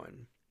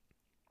upon.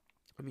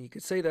 I mean, you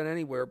could say that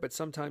anywhere, but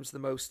sometimes the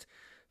most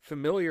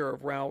familiar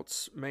of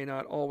routes may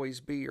not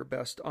always be your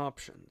best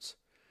options.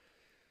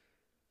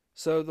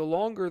 So the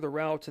longer the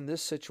route in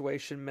this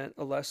situation meant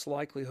a less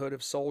likelihood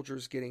of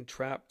soldiers getting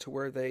trapped to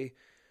where they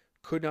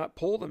could not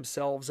pull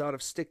themselves out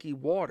of sticky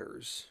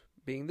waters,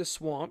 being the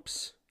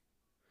swamps,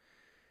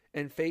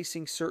 and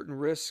facing certain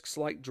risks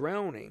like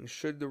drowning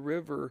should the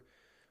river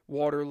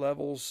water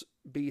levels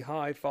be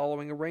high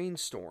following a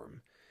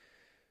rainstorm.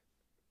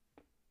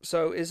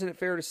 So, isn't it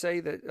fair to say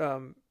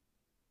that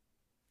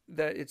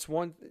that it's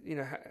one?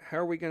 How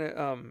are we going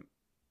to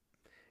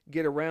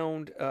get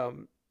around?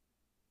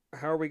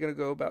 How are we going to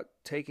go about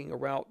taking a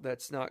route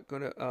that's not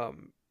going to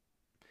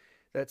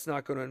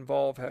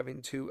involve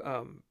having to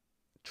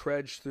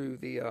trudge through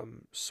the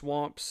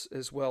swamps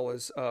as well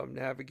as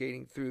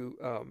navigating through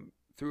a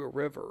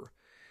river?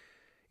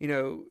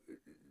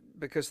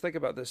 Because think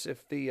about this: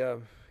 if the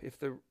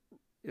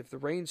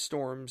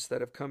rainstorms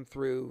that have come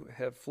through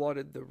have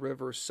flooded the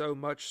river so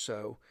much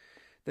so,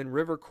 then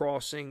river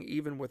crossing,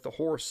 even with the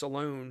horse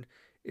alone,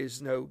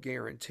 is no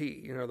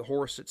guarantee. The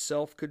horse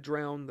itself could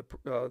drown.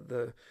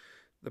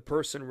 The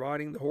person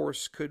riding the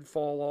horse could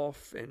fall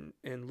off and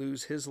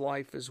lose his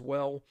life as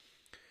well.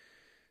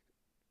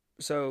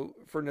 So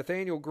for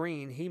Nathanael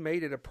Greene, he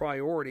made it a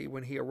priority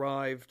when he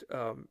arrived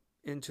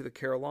into the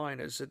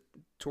Carolinas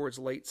towards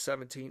late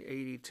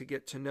 1780 to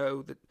get to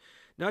know that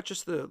not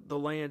just the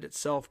land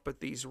itself, but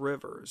these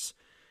rivers.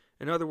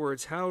 In other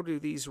words, how do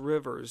these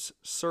rivers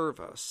serve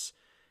us?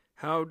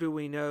 How do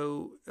we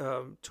know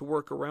to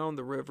work around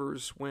the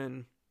rivers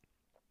when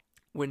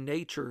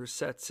nature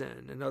sets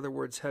in? In other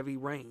words, heavy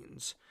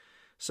rains.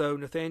 So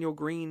Nathanael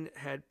Greene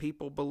had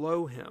people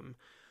below him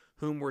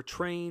whom were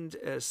trained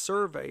as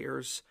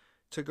surveyors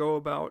to go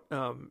about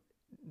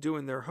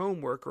doing their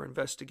homework or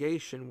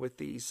investigation with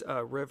these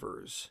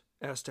rivers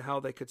as to how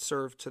they could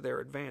serve to their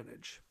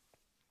advantage.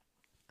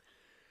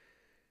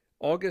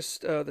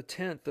 August the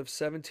 10th of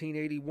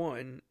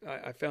 1781,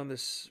 I found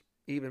this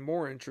even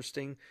more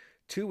interesting.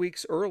 2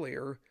 weeks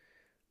earlier,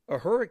 a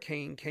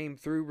hurricane came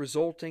through,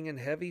 resulting in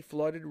heavy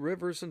flooded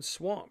rivers and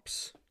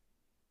swamps.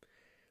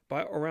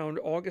 By around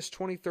August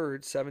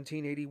 23rd,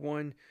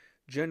 1781,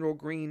 General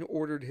Greene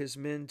ordered his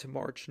men to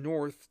march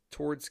north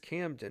towards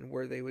Camden,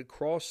 where they would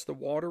cross the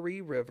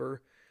Wateree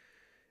River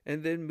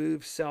and then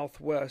move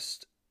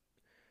southwest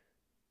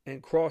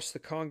and cross the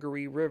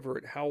Congaree River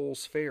at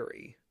Howell's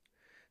Ferry.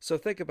 So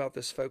think about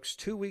this, folks.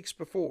 2 weeks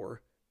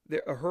before,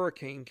 a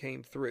hurricane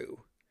came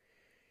through.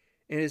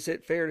 And is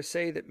it fair to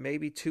say that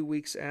maybe 2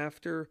 weeks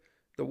after,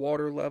 the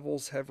water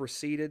levels have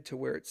receded to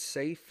where it's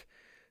safe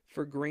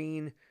for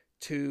Greene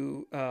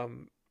to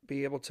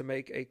be able to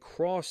make a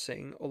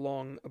crossing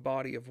along a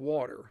body of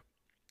water?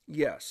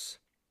 Yes.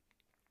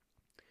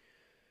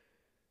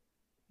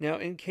 Now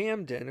in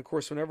Camden, of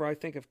course, whenever I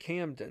think of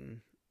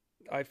Camden,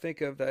 I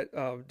think of that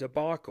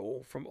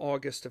debacle from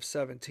August of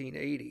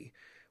 1780,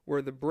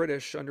 where the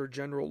British under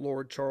General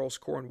Lord Charles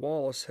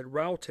Cornwallis had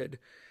routed,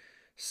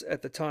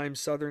 at the time,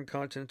 Southern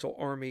Continental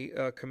Army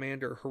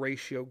Commander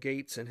Horatio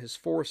Gates and his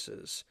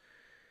forces.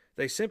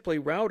 They simply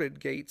routed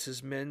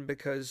Gates's men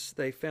because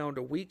they found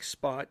a weak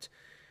spot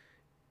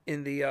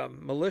in the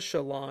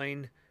militia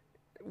line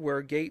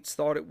where Gates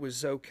thought it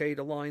was okay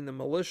to line the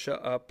militia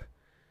up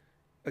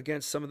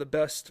against some of the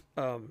best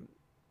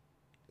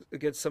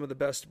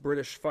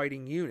British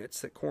fighting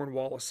units that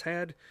Cornwallis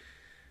had.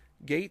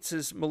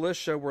 Gates's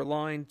militia were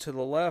lined to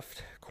the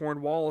left,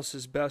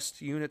 Cornwallis's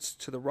best units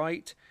to the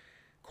right.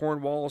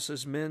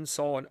 Cornwallis's men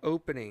saw an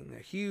opening,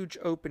 a huge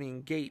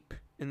opening gape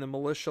in the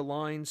militia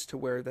lines to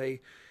where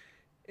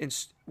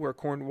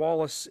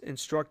Cornwallis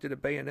instructed a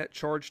bayonet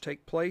charge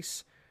take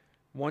place.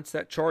 Once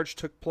that charge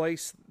took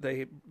place,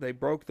 they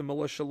broke the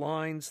militia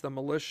lines. The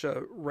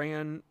militia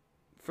ran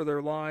for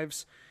their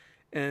lives,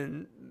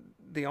 and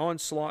the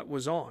onslaught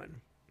was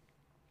on.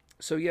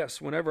 So yes,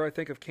 whenever I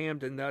think of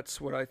Camden, that's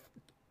what I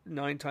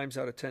 9 times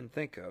out of 10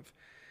 think of.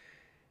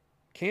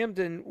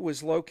 Camden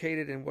was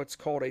located in what's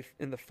called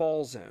in the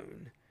fall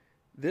zone.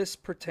 This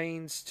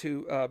pertains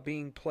to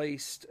being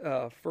placed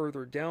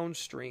further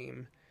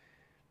downstream,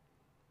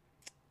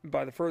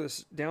 by the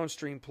furthest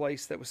downstream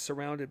place that was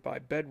surrounded by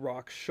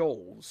bedrock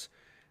shoals.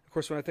 Of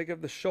course, when I think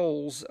of the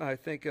shoals, I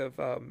think of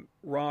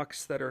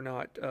rocks that are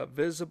not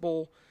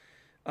visible,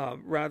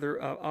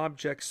 rather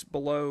objects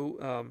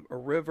below a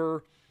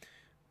river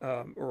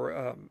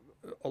or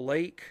a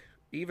lake,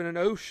 even an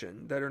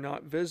ocean, that are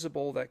not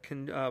visible, that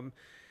can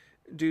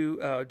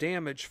do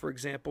damage, for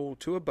example,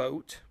 to a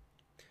boat.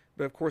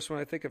 But of course, when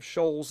I think of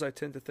shoals, I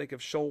tend to think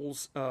of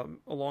shoals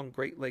along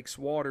Great Lakes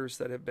waters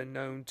that have been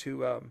known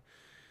to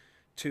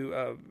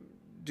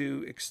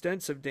do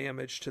extensive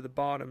damage to the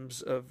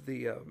bottoms of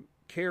the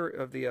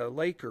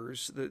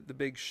Lakers, the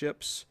big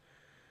ships,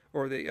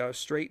 or the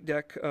straight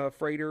deck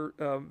freighter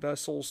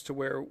vessels, to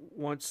where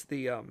once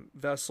the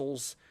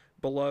vessels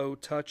below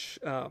touch,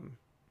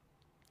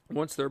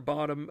 once their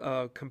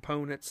bottom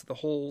components, the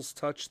hulls,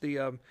 touch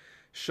the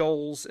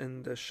shoals,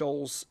 and the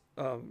shoals,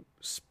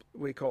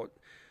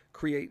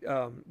 create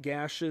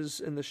gashes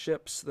in the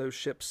ships. Those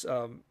ships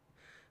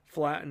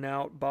flatten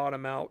out,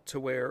 bottom out, to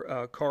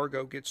where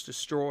cargo gets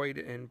destroyed,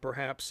 and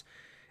perhaps,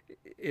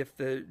 if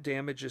the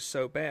damage is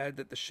so bad,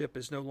 that the ship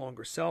is no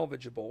longer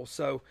salvageable.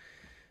 So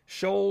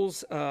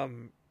shoals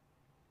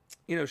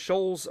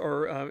Shoals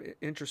are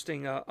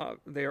interesting.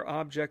 They are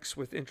objects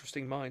with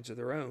interesting minds of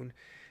their own,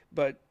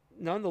 but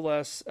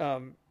nonetheless,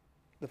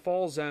 the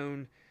fall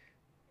zone,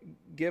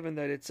 given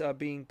that it's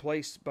being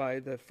placed by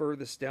the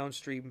furthest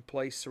downstream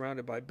place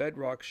surrounded by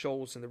bedrock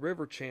shoals and the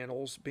river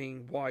channels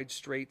being wide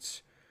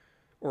straits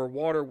or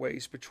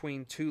waterways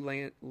between two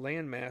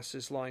land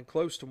masses lying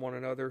close to one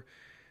another,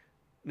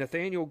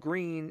 Nathaniel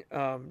Greene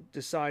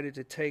decided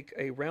to take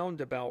a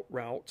roundabout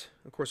route.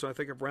 Of course, when I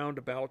think of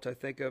roundabout, I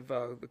think of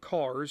the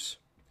cars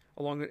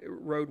along a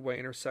roadway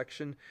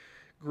intersection.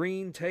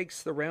 Greene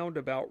takes the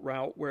roundabout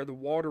route where the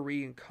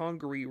Wateree and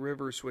Congaree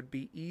rivers would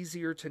be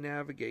easier to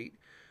navigate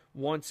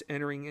once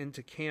entering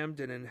into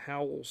Camden and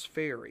Howell's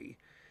Ferry.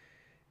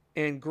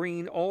 And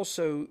Greene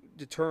also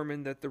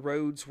determined that the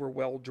roads were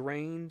well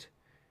drained,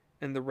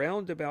 and the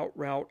roundabout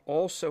route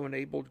also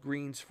enabled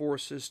Greene's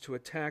forces to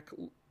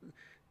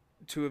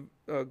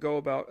go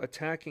about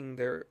attacking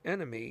their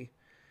enemy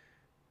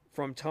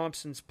from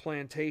Thompson's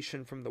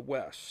plantation from the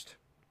west.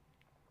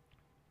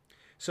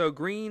 So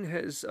Greene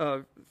has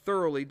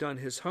thoroughly done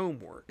his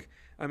homework.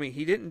 I mean,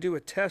 he didn't do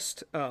a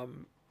test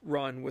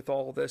run with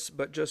all this,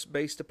 but just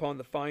based upon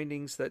the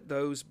findings that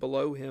those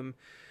below him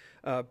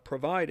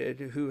provided,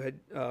 who had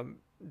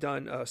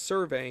done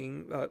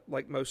surveying,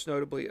 like most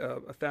notably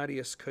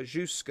Thaddeus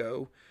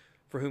Kosciuszko,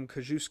 for whom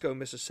Kosciuszko,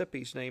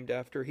 Mississippi is named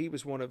after. He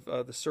was one of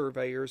the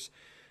surveyors.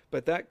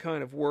 But that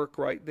kind of work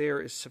right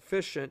there is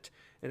sufficient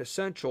and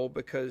essential,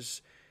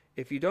 because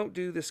if you don't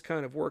do this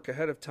kind of work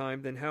ahead of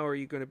time, then how are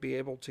you going to be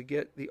able to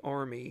get the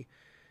Army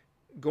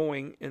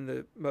going in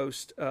the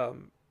most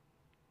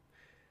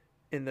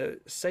in the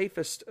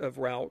safest of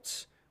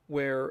routes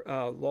where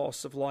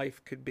loss of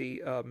life could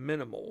be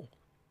minimal?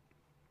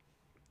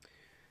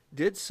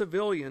 Did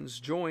civilians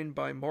join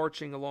by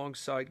marching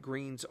alongside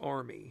Greene's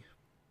army?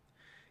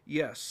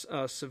 Yes,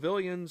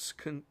 civilians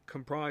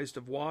comprised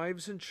of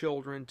wives and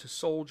children to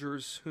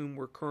soldiers whom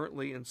were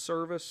currently in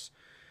service.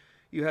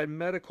 You had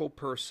medical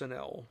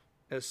personnel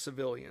as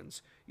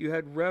civilians. You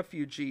had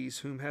refugees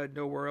whom had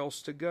nowhere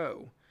else to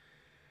go.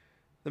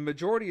 The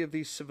majority of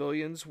these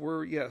civilians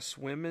were, yes,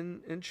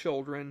 women and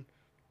children,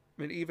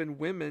 and even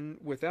women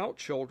without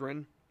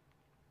children,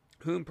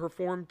 whom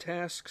performed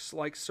tasks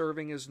like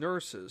serving as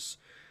nurses,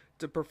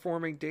 to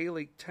performing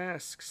daily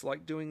tasks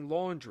like doing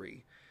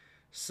laundry.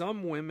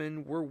 Some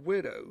women were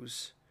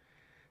widows.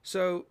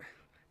 So,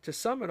 to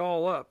sum it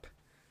all up,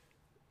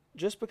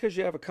 just because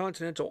you have a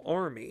Continental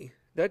Army,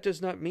 that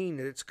does not mean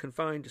that it's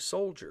confined to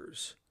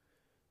soldiers.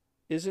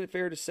 Isn't it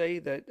fair to say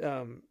that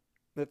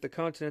that the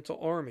Continental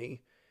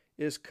Army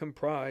is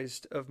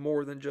comprised of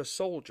more than just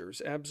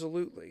soldiers?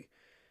 Absolutely.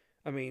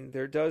 I mean,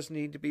 there does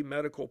need to be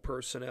medical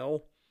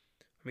personnel.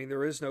 I mean,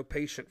 there is no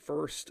patient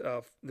first.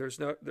 There's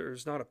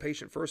not a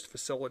patient first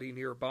facility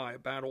nearby a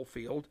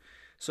battlefield.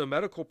 So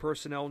medical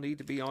personnel need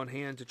to be on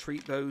hand to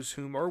treat those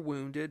whom are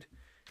wounded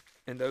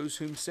and those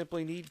whom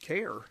simply need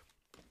care.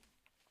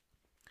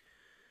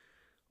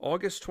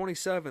 August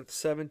 27th,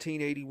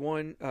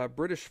 1781,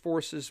 British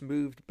forces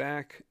moved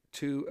back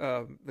to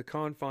the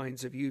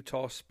confines of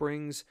Eutaw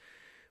Springs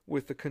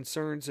with the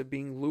concerns of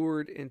being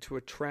lured into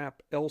a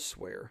trap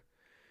elsewhere.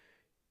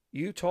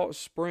 Eutaw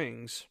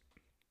Springs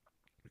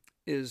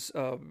is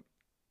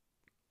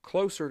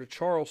closer to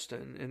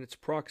Charleston, and its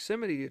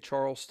proximity to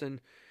Charleston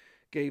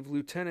gave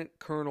Lieutenant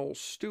Colonel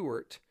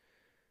Stewart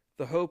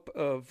the hope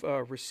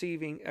of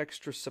receiving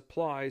extra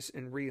supplies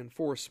and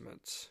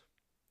reinforcements.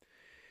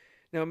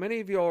 Now, many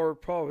of y'all are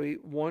probably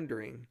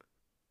wondering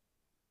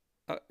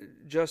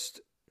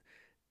just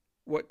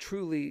what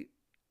truly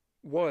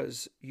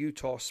was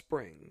Eutaw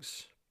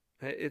Springs.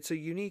 It's a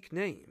unique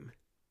name.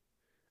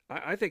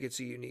 I think it's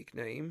a unique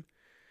name.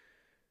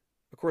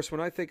 Of course, when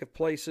I think of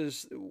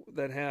places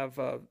that have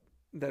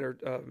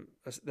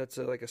that's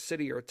like a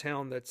city or a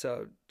town that's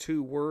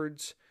two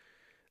words,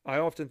 I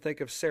often think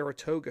of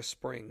Saratoga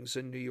Springs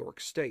in New York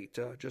State,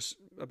 just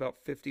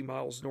about 50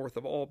 miles north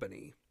of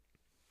Albany.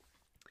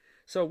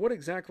 So what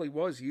exactly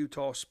was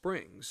Eutaw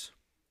Springs?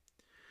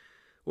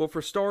 Well,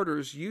 for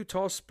starters,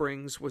 Eutaw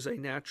Springs was a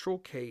natural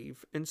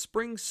cave and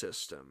spring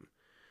system.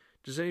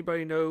 Does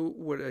anybody know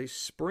what a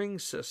spring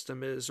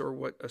system is, or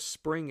what a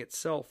spring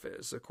itself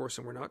is? Of course,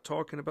 and we're not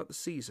talking about the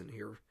season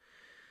here.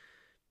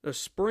 A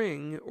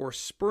spring or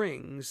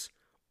springs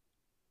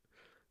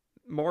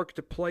marked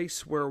a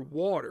place where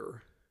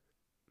water,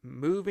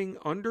 moving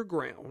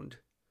underground,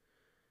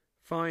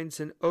 finds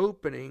an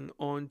opening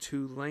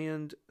onto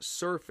land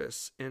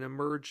surface and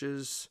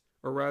emerges,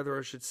 or rather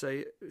I should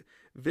say,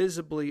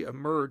 visibly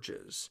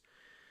emerges.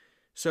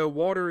 So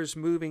water is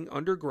moving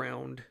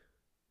underground,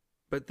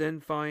 but then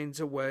finds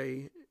a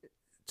way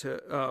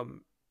to,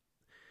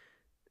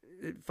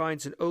 it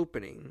finds an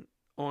opening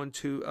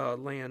onto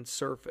land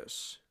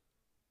surface.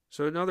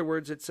 So in other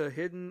words, it's a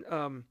hidden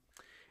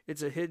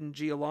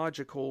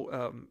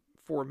geological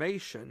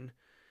formation,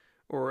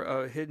 or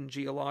a hidden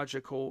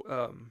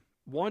geological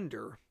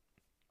wonder,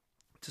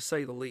 to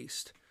say the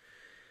least.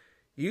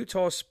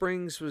 Eutaw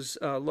Springs was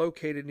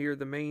located near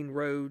the main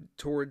road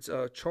towards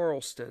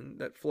Charleston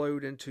that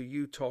flowed into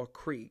Eutaw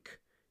Creek.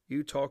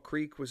 Utah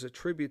Creek was a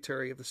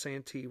tributary of the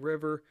Santee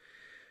River.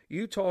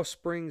 Utah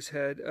Springs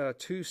had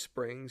 2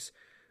 springs.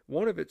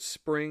 One of its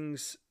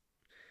springs,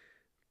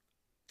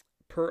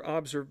 per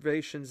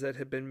observations that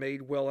had been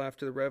made well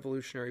after the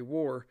Revolutionary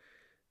War,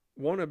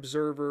 one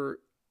observer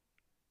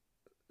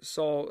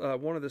saw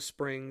one of the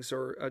springs,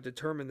 or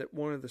determined that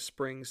one of the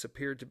springs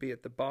appeared to be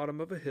at the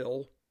bottom of a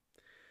hill.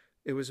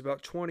 It was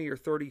about 20 or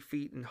 30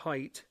 feet in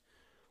height.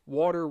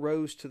 Water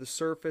rose to the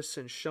surface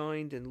and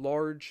shined in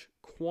large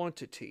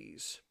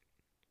quantities.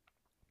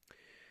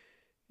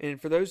 And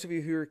for those of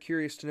you who are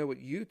curious to know what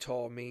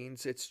Utah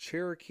means, it's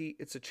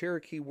a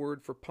Cherokee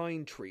word for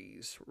pine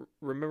trees.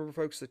 Remember,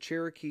 folks, the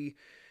Cherokee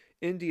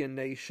Indian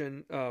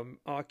Nation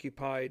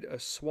occupied a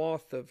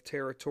swath of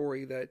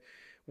territory that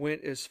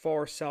went as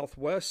far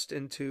southwest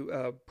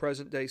into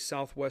present-day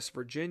southwest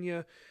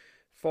Virginia,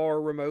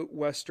 far remote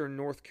western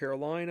North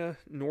Carolina,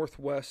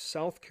 northwest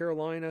South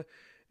Carolina,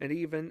 and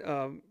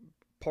even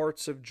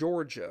parts of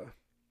Georgia.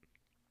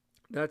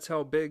 That's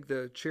how big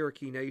the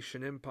Cherokee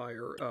Nation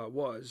Empire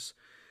was.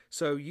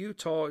 So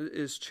Utah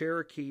is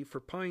Cherokee for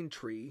pine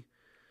tree.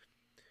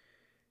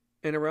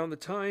 And around the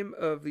time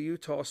of the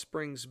Utah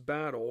Springs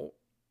battle,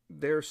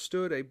 there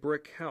stood a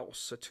brick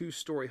house, a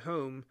 2-story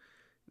home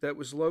that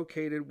was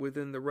located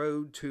within the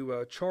road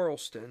to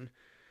Charleston.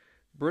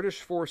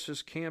 British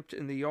forces camped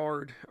in the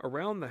yard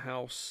around the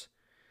house.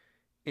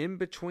 In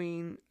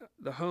between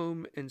the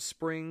home and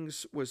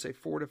springs was a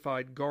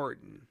fortified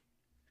garden.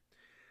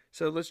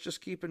 So let's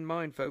just keep in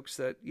mind, folks,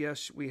 that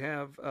yes, we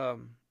have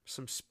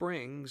some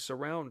springs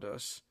around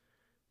us,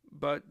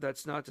 but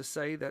that's not to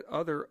say that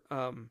other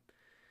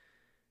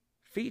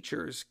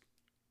features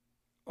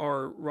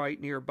are right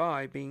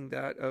nearby, being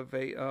that of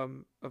a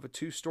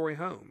 2-story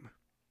home.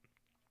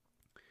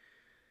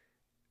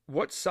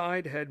 What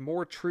side had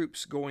more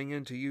troops going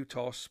into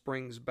Utah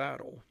Springs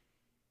battle?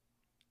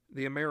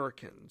 The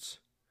Americans.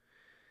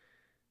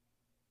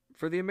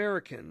 For the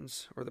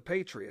Americans, or the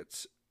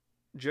Patriots,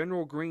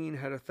 General Greene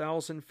had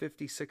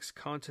 1,056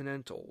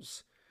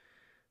 Continentals,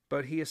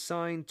 but he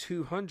assigned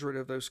 200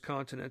 of those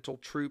Continental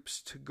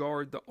troops to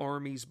guard the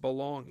Army's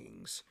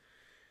belongings.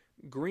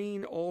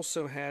 Greene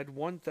also had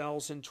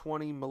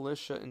 1,020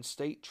 militia and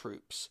state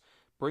troops,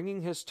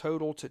 bringing his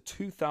total to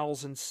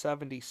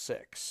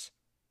 2,076.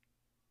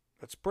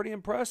 That's pretty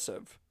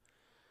impressive.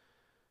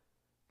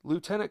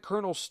 Lieutenant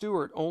Colonel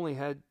Stewart only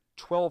had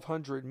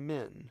 1,200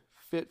 men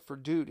fit for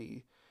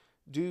duty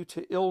due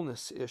to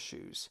illness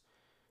issues.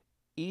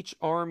 Each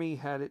army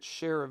had its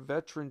share of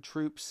veteran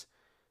troops,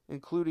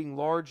 including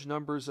large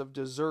numbers of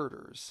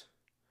deserters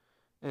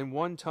and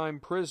one-time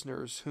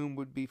prisoners whom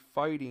would be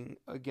fighting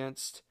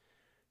against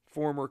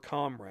former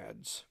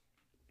comrades.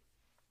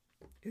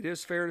 It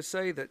is fair to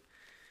say that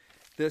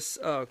this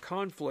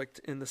conflict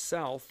in the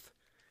South,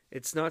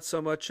 it's not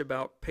so much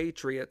about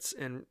patriots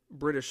and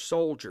British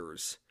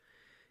soldiers.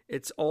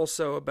 It's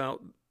also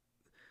about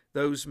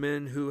those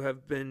men who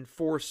have been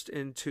forced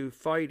into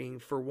fighting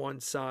for one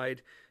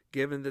side,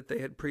 given that they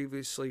had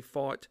previously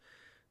fought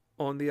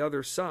on the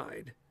other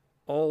side,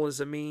 all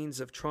as a means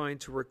of trying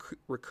to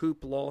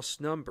recoup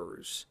lost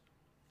numbers,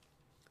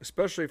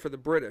 especially for the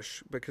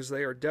British, because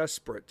they are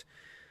desperate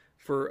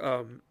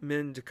for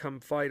men to come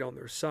fight on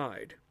their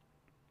side.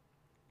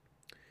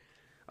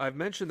 I've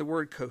mentioned the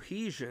word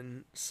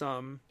cohesion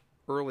some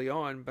early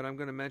on, but I'm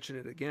going to mention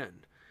it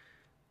again.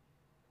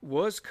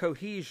 Was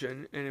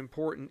cohesion an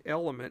important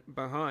element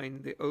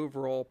behind the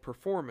overall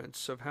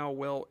performance of how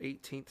well an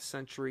 18th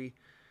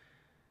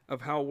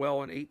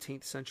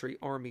century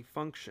army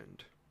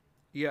functioned?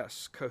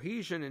 Yes,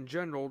 cohesion in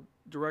general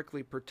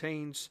directly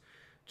pertains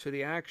to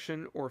the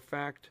action or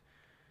fact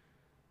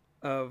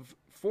of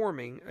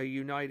forming a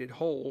united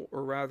whole,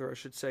 or rather I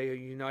should say a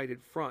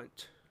united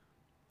front.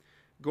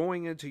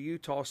 Going into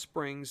Utah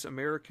Springs,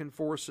 American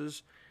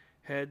forces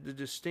had the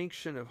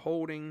distinction of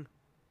holding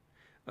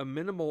a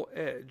minimal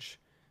edge,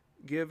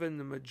 given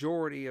the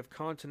majority of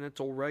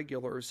Continental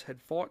regulars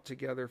had fought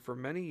together for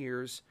many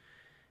years,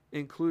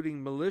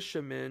 including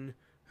militiamen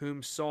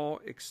whom saw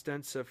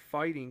extensive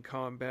fighting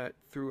combat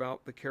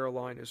throughout the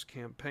Carolinas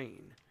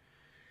campaign.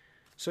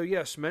 So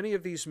yes, many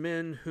of these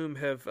men whom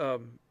have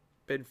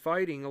been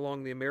fighting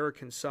along the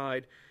American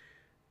side,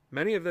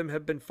 many of them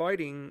have been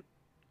fighting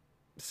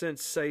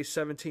since, say,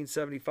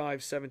 1775,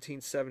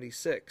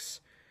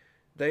 1776.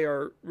 They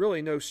are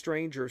really no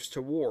strangers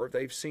to war.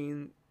 They've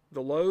seen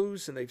the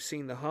lows and they've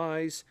seen the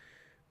highs,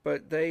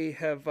 but they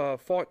have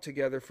fought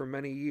together for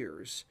many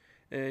years.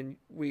 And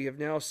we have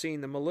now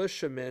seen the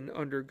militiamen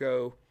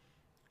undergo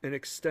an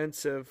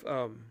extensive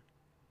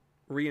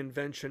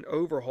reinvention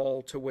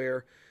overhaul to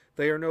where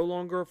they are no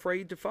longer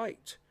afraid to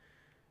fight.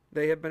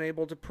 They have been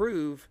able to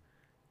prove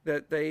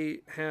that they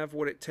have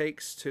what it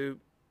takes to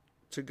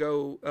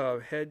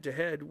go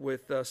head-to-head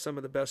with some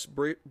of the best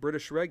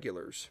British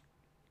regulars.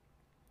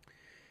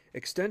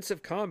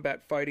 Extensive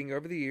combat fighting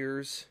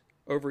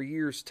over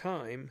years'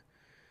 time,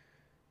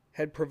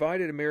 had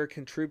provided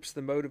American troops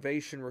the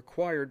motivation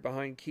required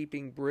behind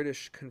keeping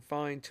British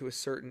confined to a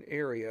certain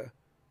area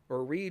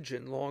or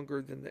region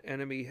longer than the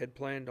enemy had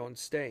planned on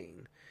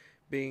staying,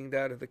 being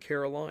that of the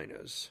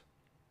Carolinas.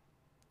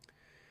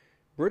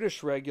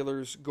 British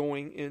regulars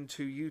going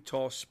into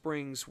Eutaw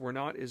Springs were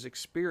not as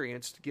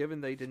experienced,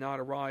 given they did not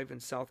arrive in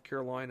South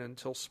Carolina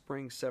until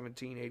spring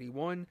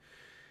 1781.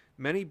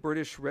 Many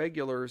British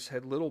regulars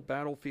had little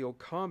battlefield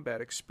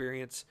combat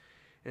experience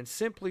and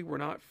simply were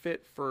not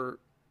fit for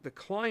the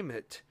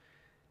climate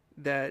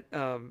that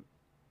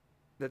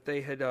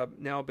they had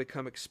now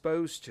become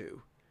exposed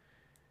to,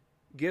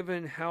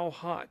 given how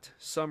hot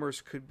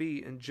summers could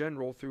be in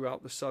general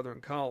throughout the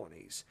southern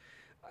colonies.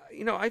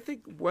 I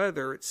think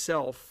weather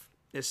itself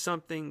is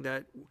something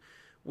that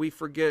we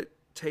forget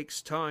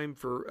takes time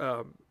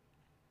for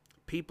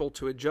people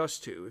to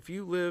adjust to. If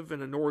you live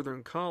in a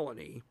northern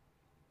colony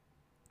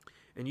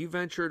and you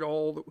ventured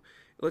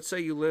let's say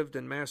you lived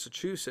in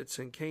Massachusetts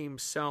and came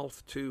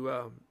south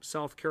to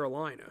South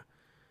Carolina,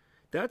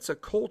 that's a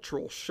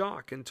cultural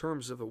shock in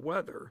terms of the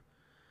weather.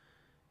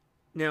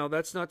 Now,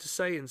 that's not to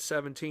say in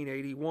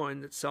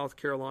 1781 that South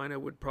Carolina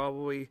would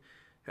probably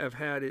have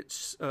had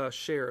its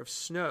share of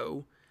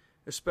snow,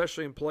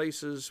 especially in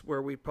places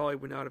where we probably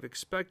would not have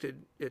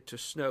expected it to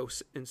snow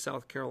in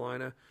South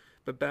Carolina.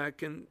 But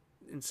back in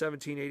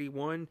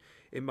 1781,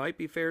 it might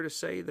be fair to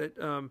say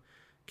that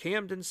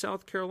Camden,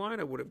 South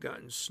Carolina would have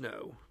gotten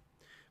snow.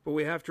 But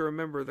we have to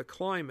remember the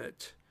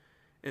climate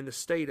and the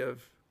state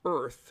of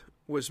Earth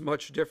was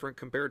much different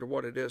compared to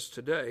what it is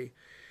today.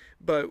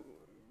 But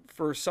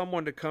for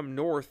someone to come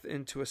north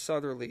into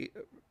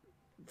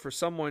for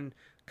someone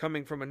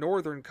coming from a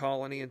northern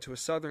colony into a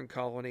southern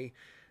colony,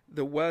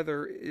 the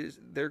weather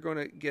they're going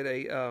to get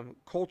a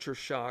culture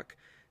shock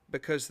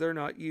because they're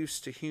not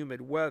used to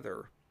humid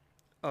weather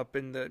up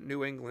in the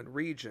New England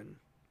region.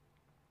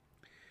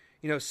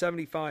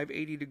 75,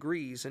 80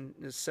 degrees in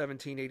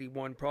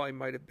 1781 probably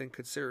might have been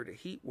considered a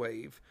heat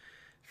wave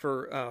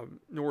for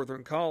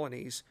northern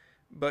colonies,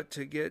 but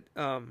to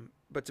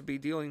be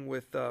dealing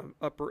with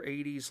upper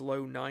 80s,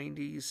 low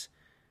 90s,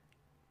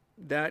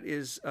 that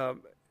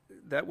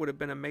would have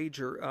been a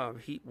major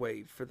heat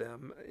wave for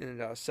them in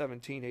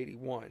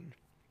 1781.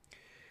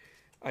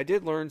 I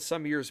did learn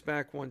some years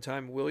back one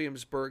time in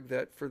Williamsburg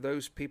that for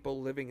those people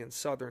living in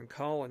southern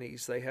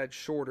colonies, they had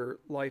shorter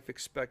life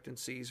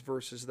expectancies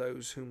versus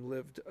those whom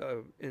lived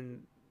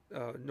in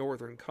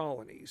northern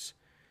colonies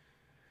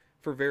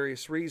for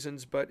various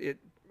reasons. But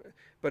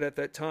at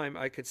that time,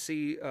 I could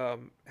see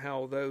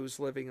how those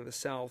living in the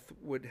South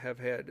would have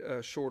had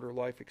shorter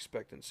life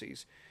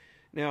expectancies.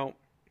 Now,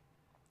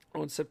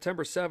 on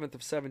September 7th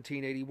of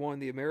 1781,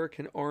 the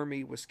American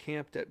Army was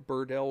camped at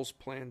Burdell's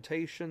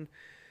Plantation,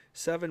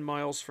 7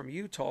 miles from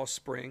Eutaw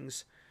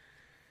Springs.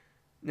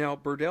 Now,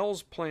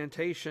 Burdell's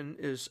Plantation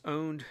is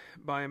owned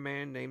by a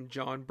man named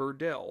John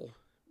Burdell,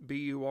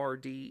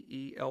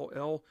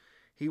 Burdell.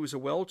 He was a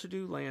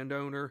well-to-do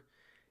landowner,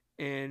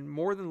 and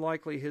more than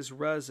likely his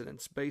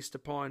residence, based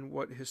upon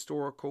what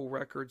historical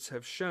records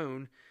have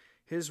shown,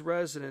 his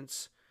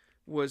residence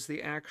was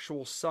the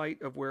actual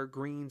site of where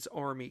Greene's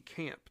army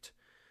camped.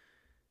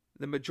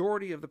 The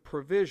majority of the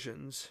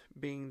provisions,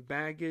 being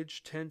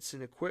baggage, tents,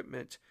 and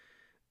equipment,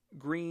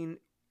 Greene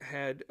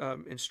had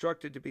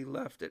instructed to be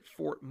left at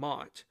Fort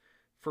Mott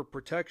for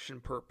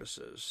protection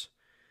purposes.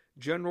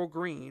 General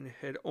Greene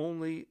had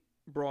only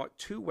brought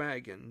 2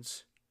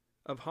 wagons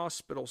of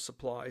hospital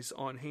supplies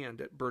on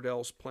hand at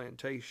Burdell's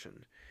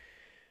Plantation.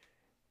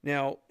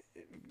 Now,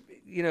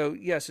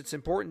 yes, it's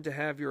important to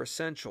have your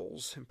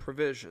essentials and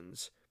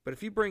provisions, but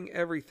if you bring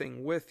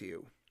everything with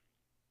you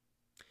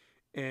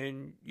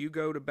and you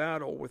go to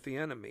battle with the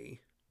enemy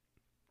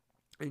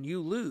and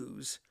you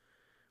lose,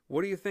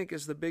 what do you think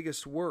is the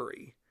biggest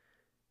worry?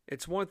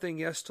 It's one thing,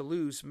 yes, to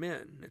lose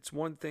men. It's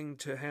one thing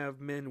to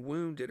have men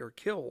wounded or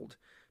killed.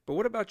 But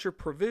what about your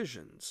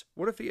provisions?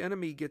 What if the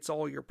enemy gets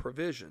all your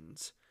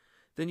provisions?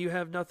 Then you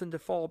have nothing to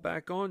fall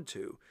back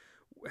onto.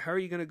 How are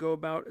you going to go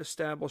about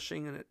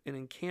establishing an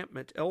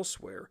encampment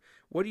elsewhere?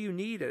 What do you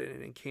need at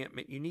an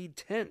encampment? You need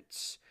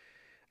tents.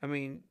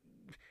 We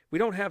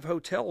don't have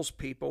hotels,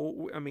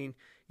 people.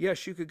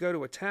 Yes, you could go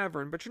to a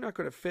tavern, but you're not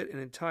going to fit an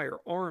entire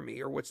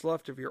army or what's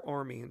left of your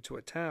army into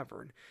a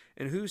tavern.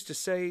 And who's to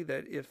say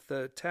that if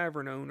the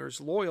tavern owner's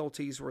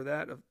loyalties were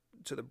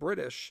to the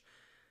British,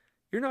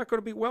 you're not going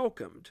to be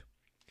welcomed?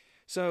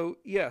 So,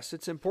 yes,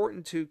 it's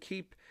important to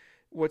keep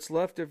what's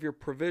left of your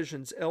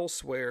provisions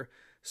elsewhere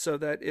so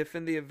that if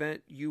in the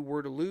event you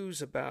were to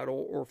lose a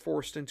battle or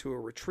forced into a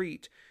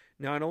retreat,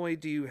 not only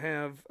do you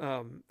have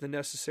the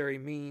necessary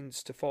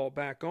means to fall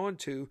back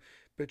onto,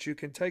 but you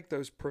can take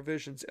those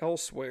provisions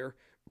elsewhere,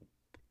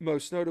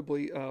 most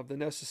notably the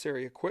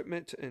necessary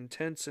equipment and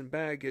tents and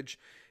baggage,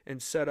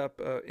 and set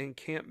up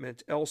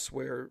encampment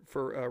elsewhere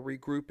for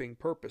regrouping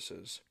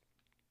purposes.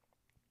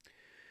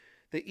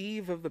 The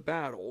eve of the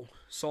battle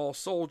saw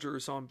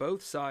soldiers on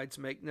both sides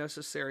make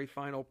necessary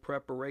final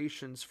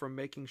preparations, from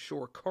making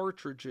sure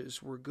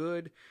cartridges were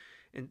good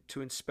and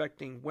to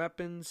inspecting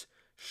weapons,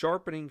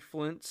 sharpening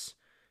flints,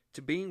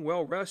 to being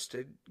well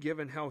rested,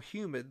 given how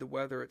humid the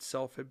weather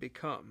itself had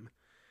become.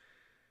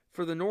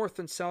 For the North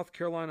and South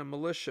Carolina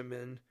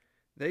militiamen,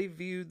 they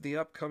viewed the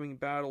upcoming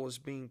battle as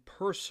being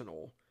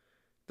personal.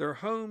 Their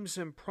homes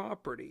and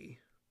property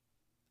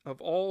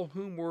of all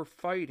whom were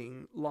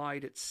fighting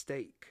lied at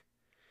stake.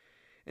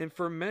 And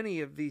for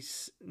many of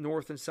these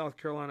North and South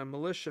Carolina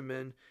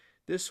militiamen,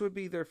 this would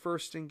be their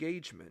first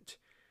engagement.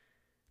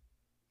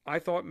 I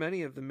thought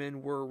many of the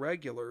men were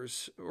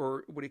regulars,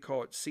 or what do you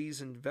call it,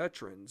 seasoned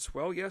veterans.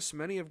 Well, yes,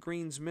 many of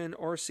Greene's men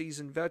are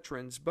seasoned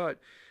veterans, but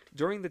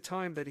during the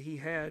time that he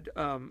had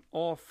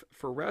off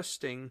for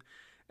resting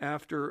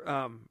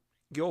after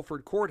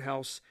Guilford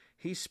Courthouse,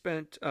 he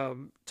spent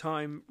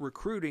time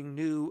recruiting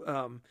new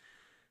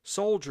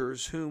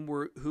soldiers whom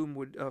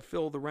would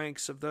fill the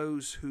ranks of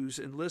those whose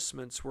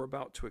enlistments were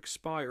about to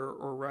expire,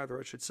 or rather,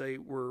 I should say,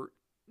 were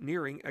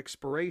nearing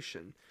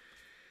expiration.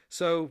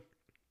 So,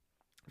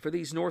 for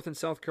these North and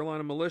South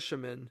Carolina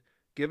militiamen,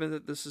 given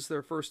that this is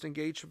their first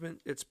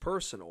engagement, it's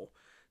personal.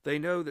 They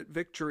know that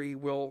victory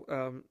will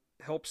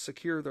help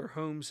secure their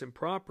homes and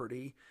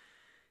property.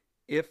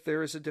 If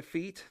there is a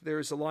defeat, there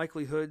is a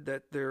likelihood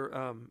that their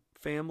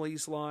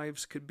families'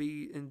 lives could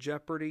be in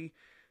jeopardy,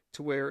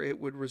 to where it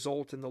would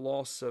result in the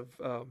loss of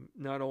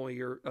not only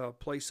your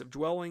place of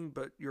dwelling,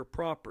 but your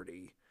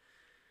property.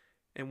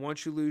 And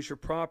once you lose your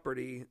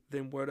property,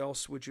 then what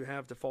else would you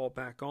have to fall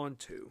back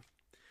onto?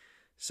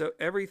 So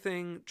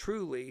everything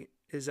truly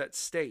is at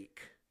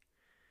stake.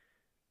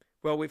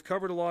 Well, we've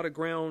covered a lot of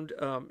ground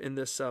in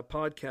this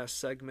podcast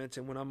segment,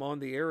 and when I'm on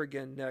the air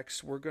again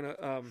next, we're going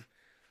to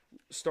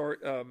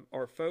start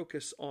our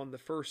focus on the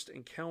first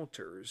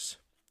encounters.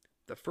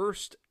 The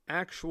first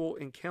actual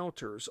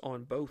encounters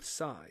on both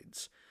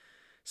sides.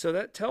 So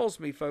that tells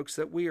me, folks,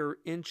 that we are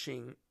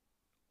inching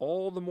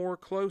all the more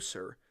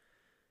closer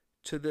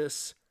to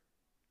this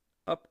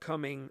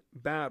upcoming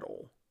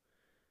battle.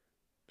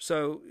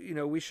 So,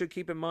 we should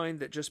keep in mind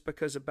that just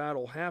because a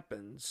battle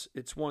happens,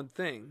 it's one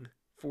thing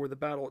for the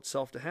battle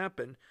itself to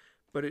happen,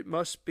 but it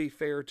must be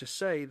fair to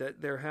say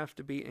that there have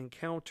to be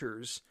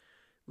encounters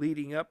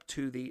leading up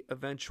to the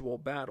eventual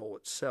battle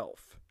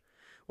itself.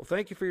 Well,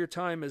 thank you for your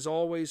time as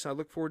always. I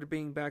look forward to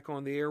being back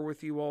on the air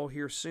with you all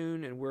here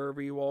soon, and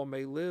wherever you all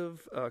may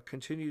live,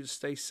 continue to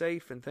stay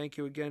safe, and thank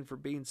you again for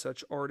being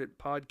such ardent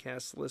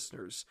podcast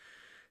listeners.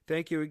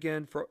 Thank you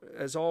again,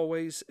 as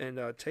always, and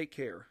take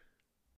care.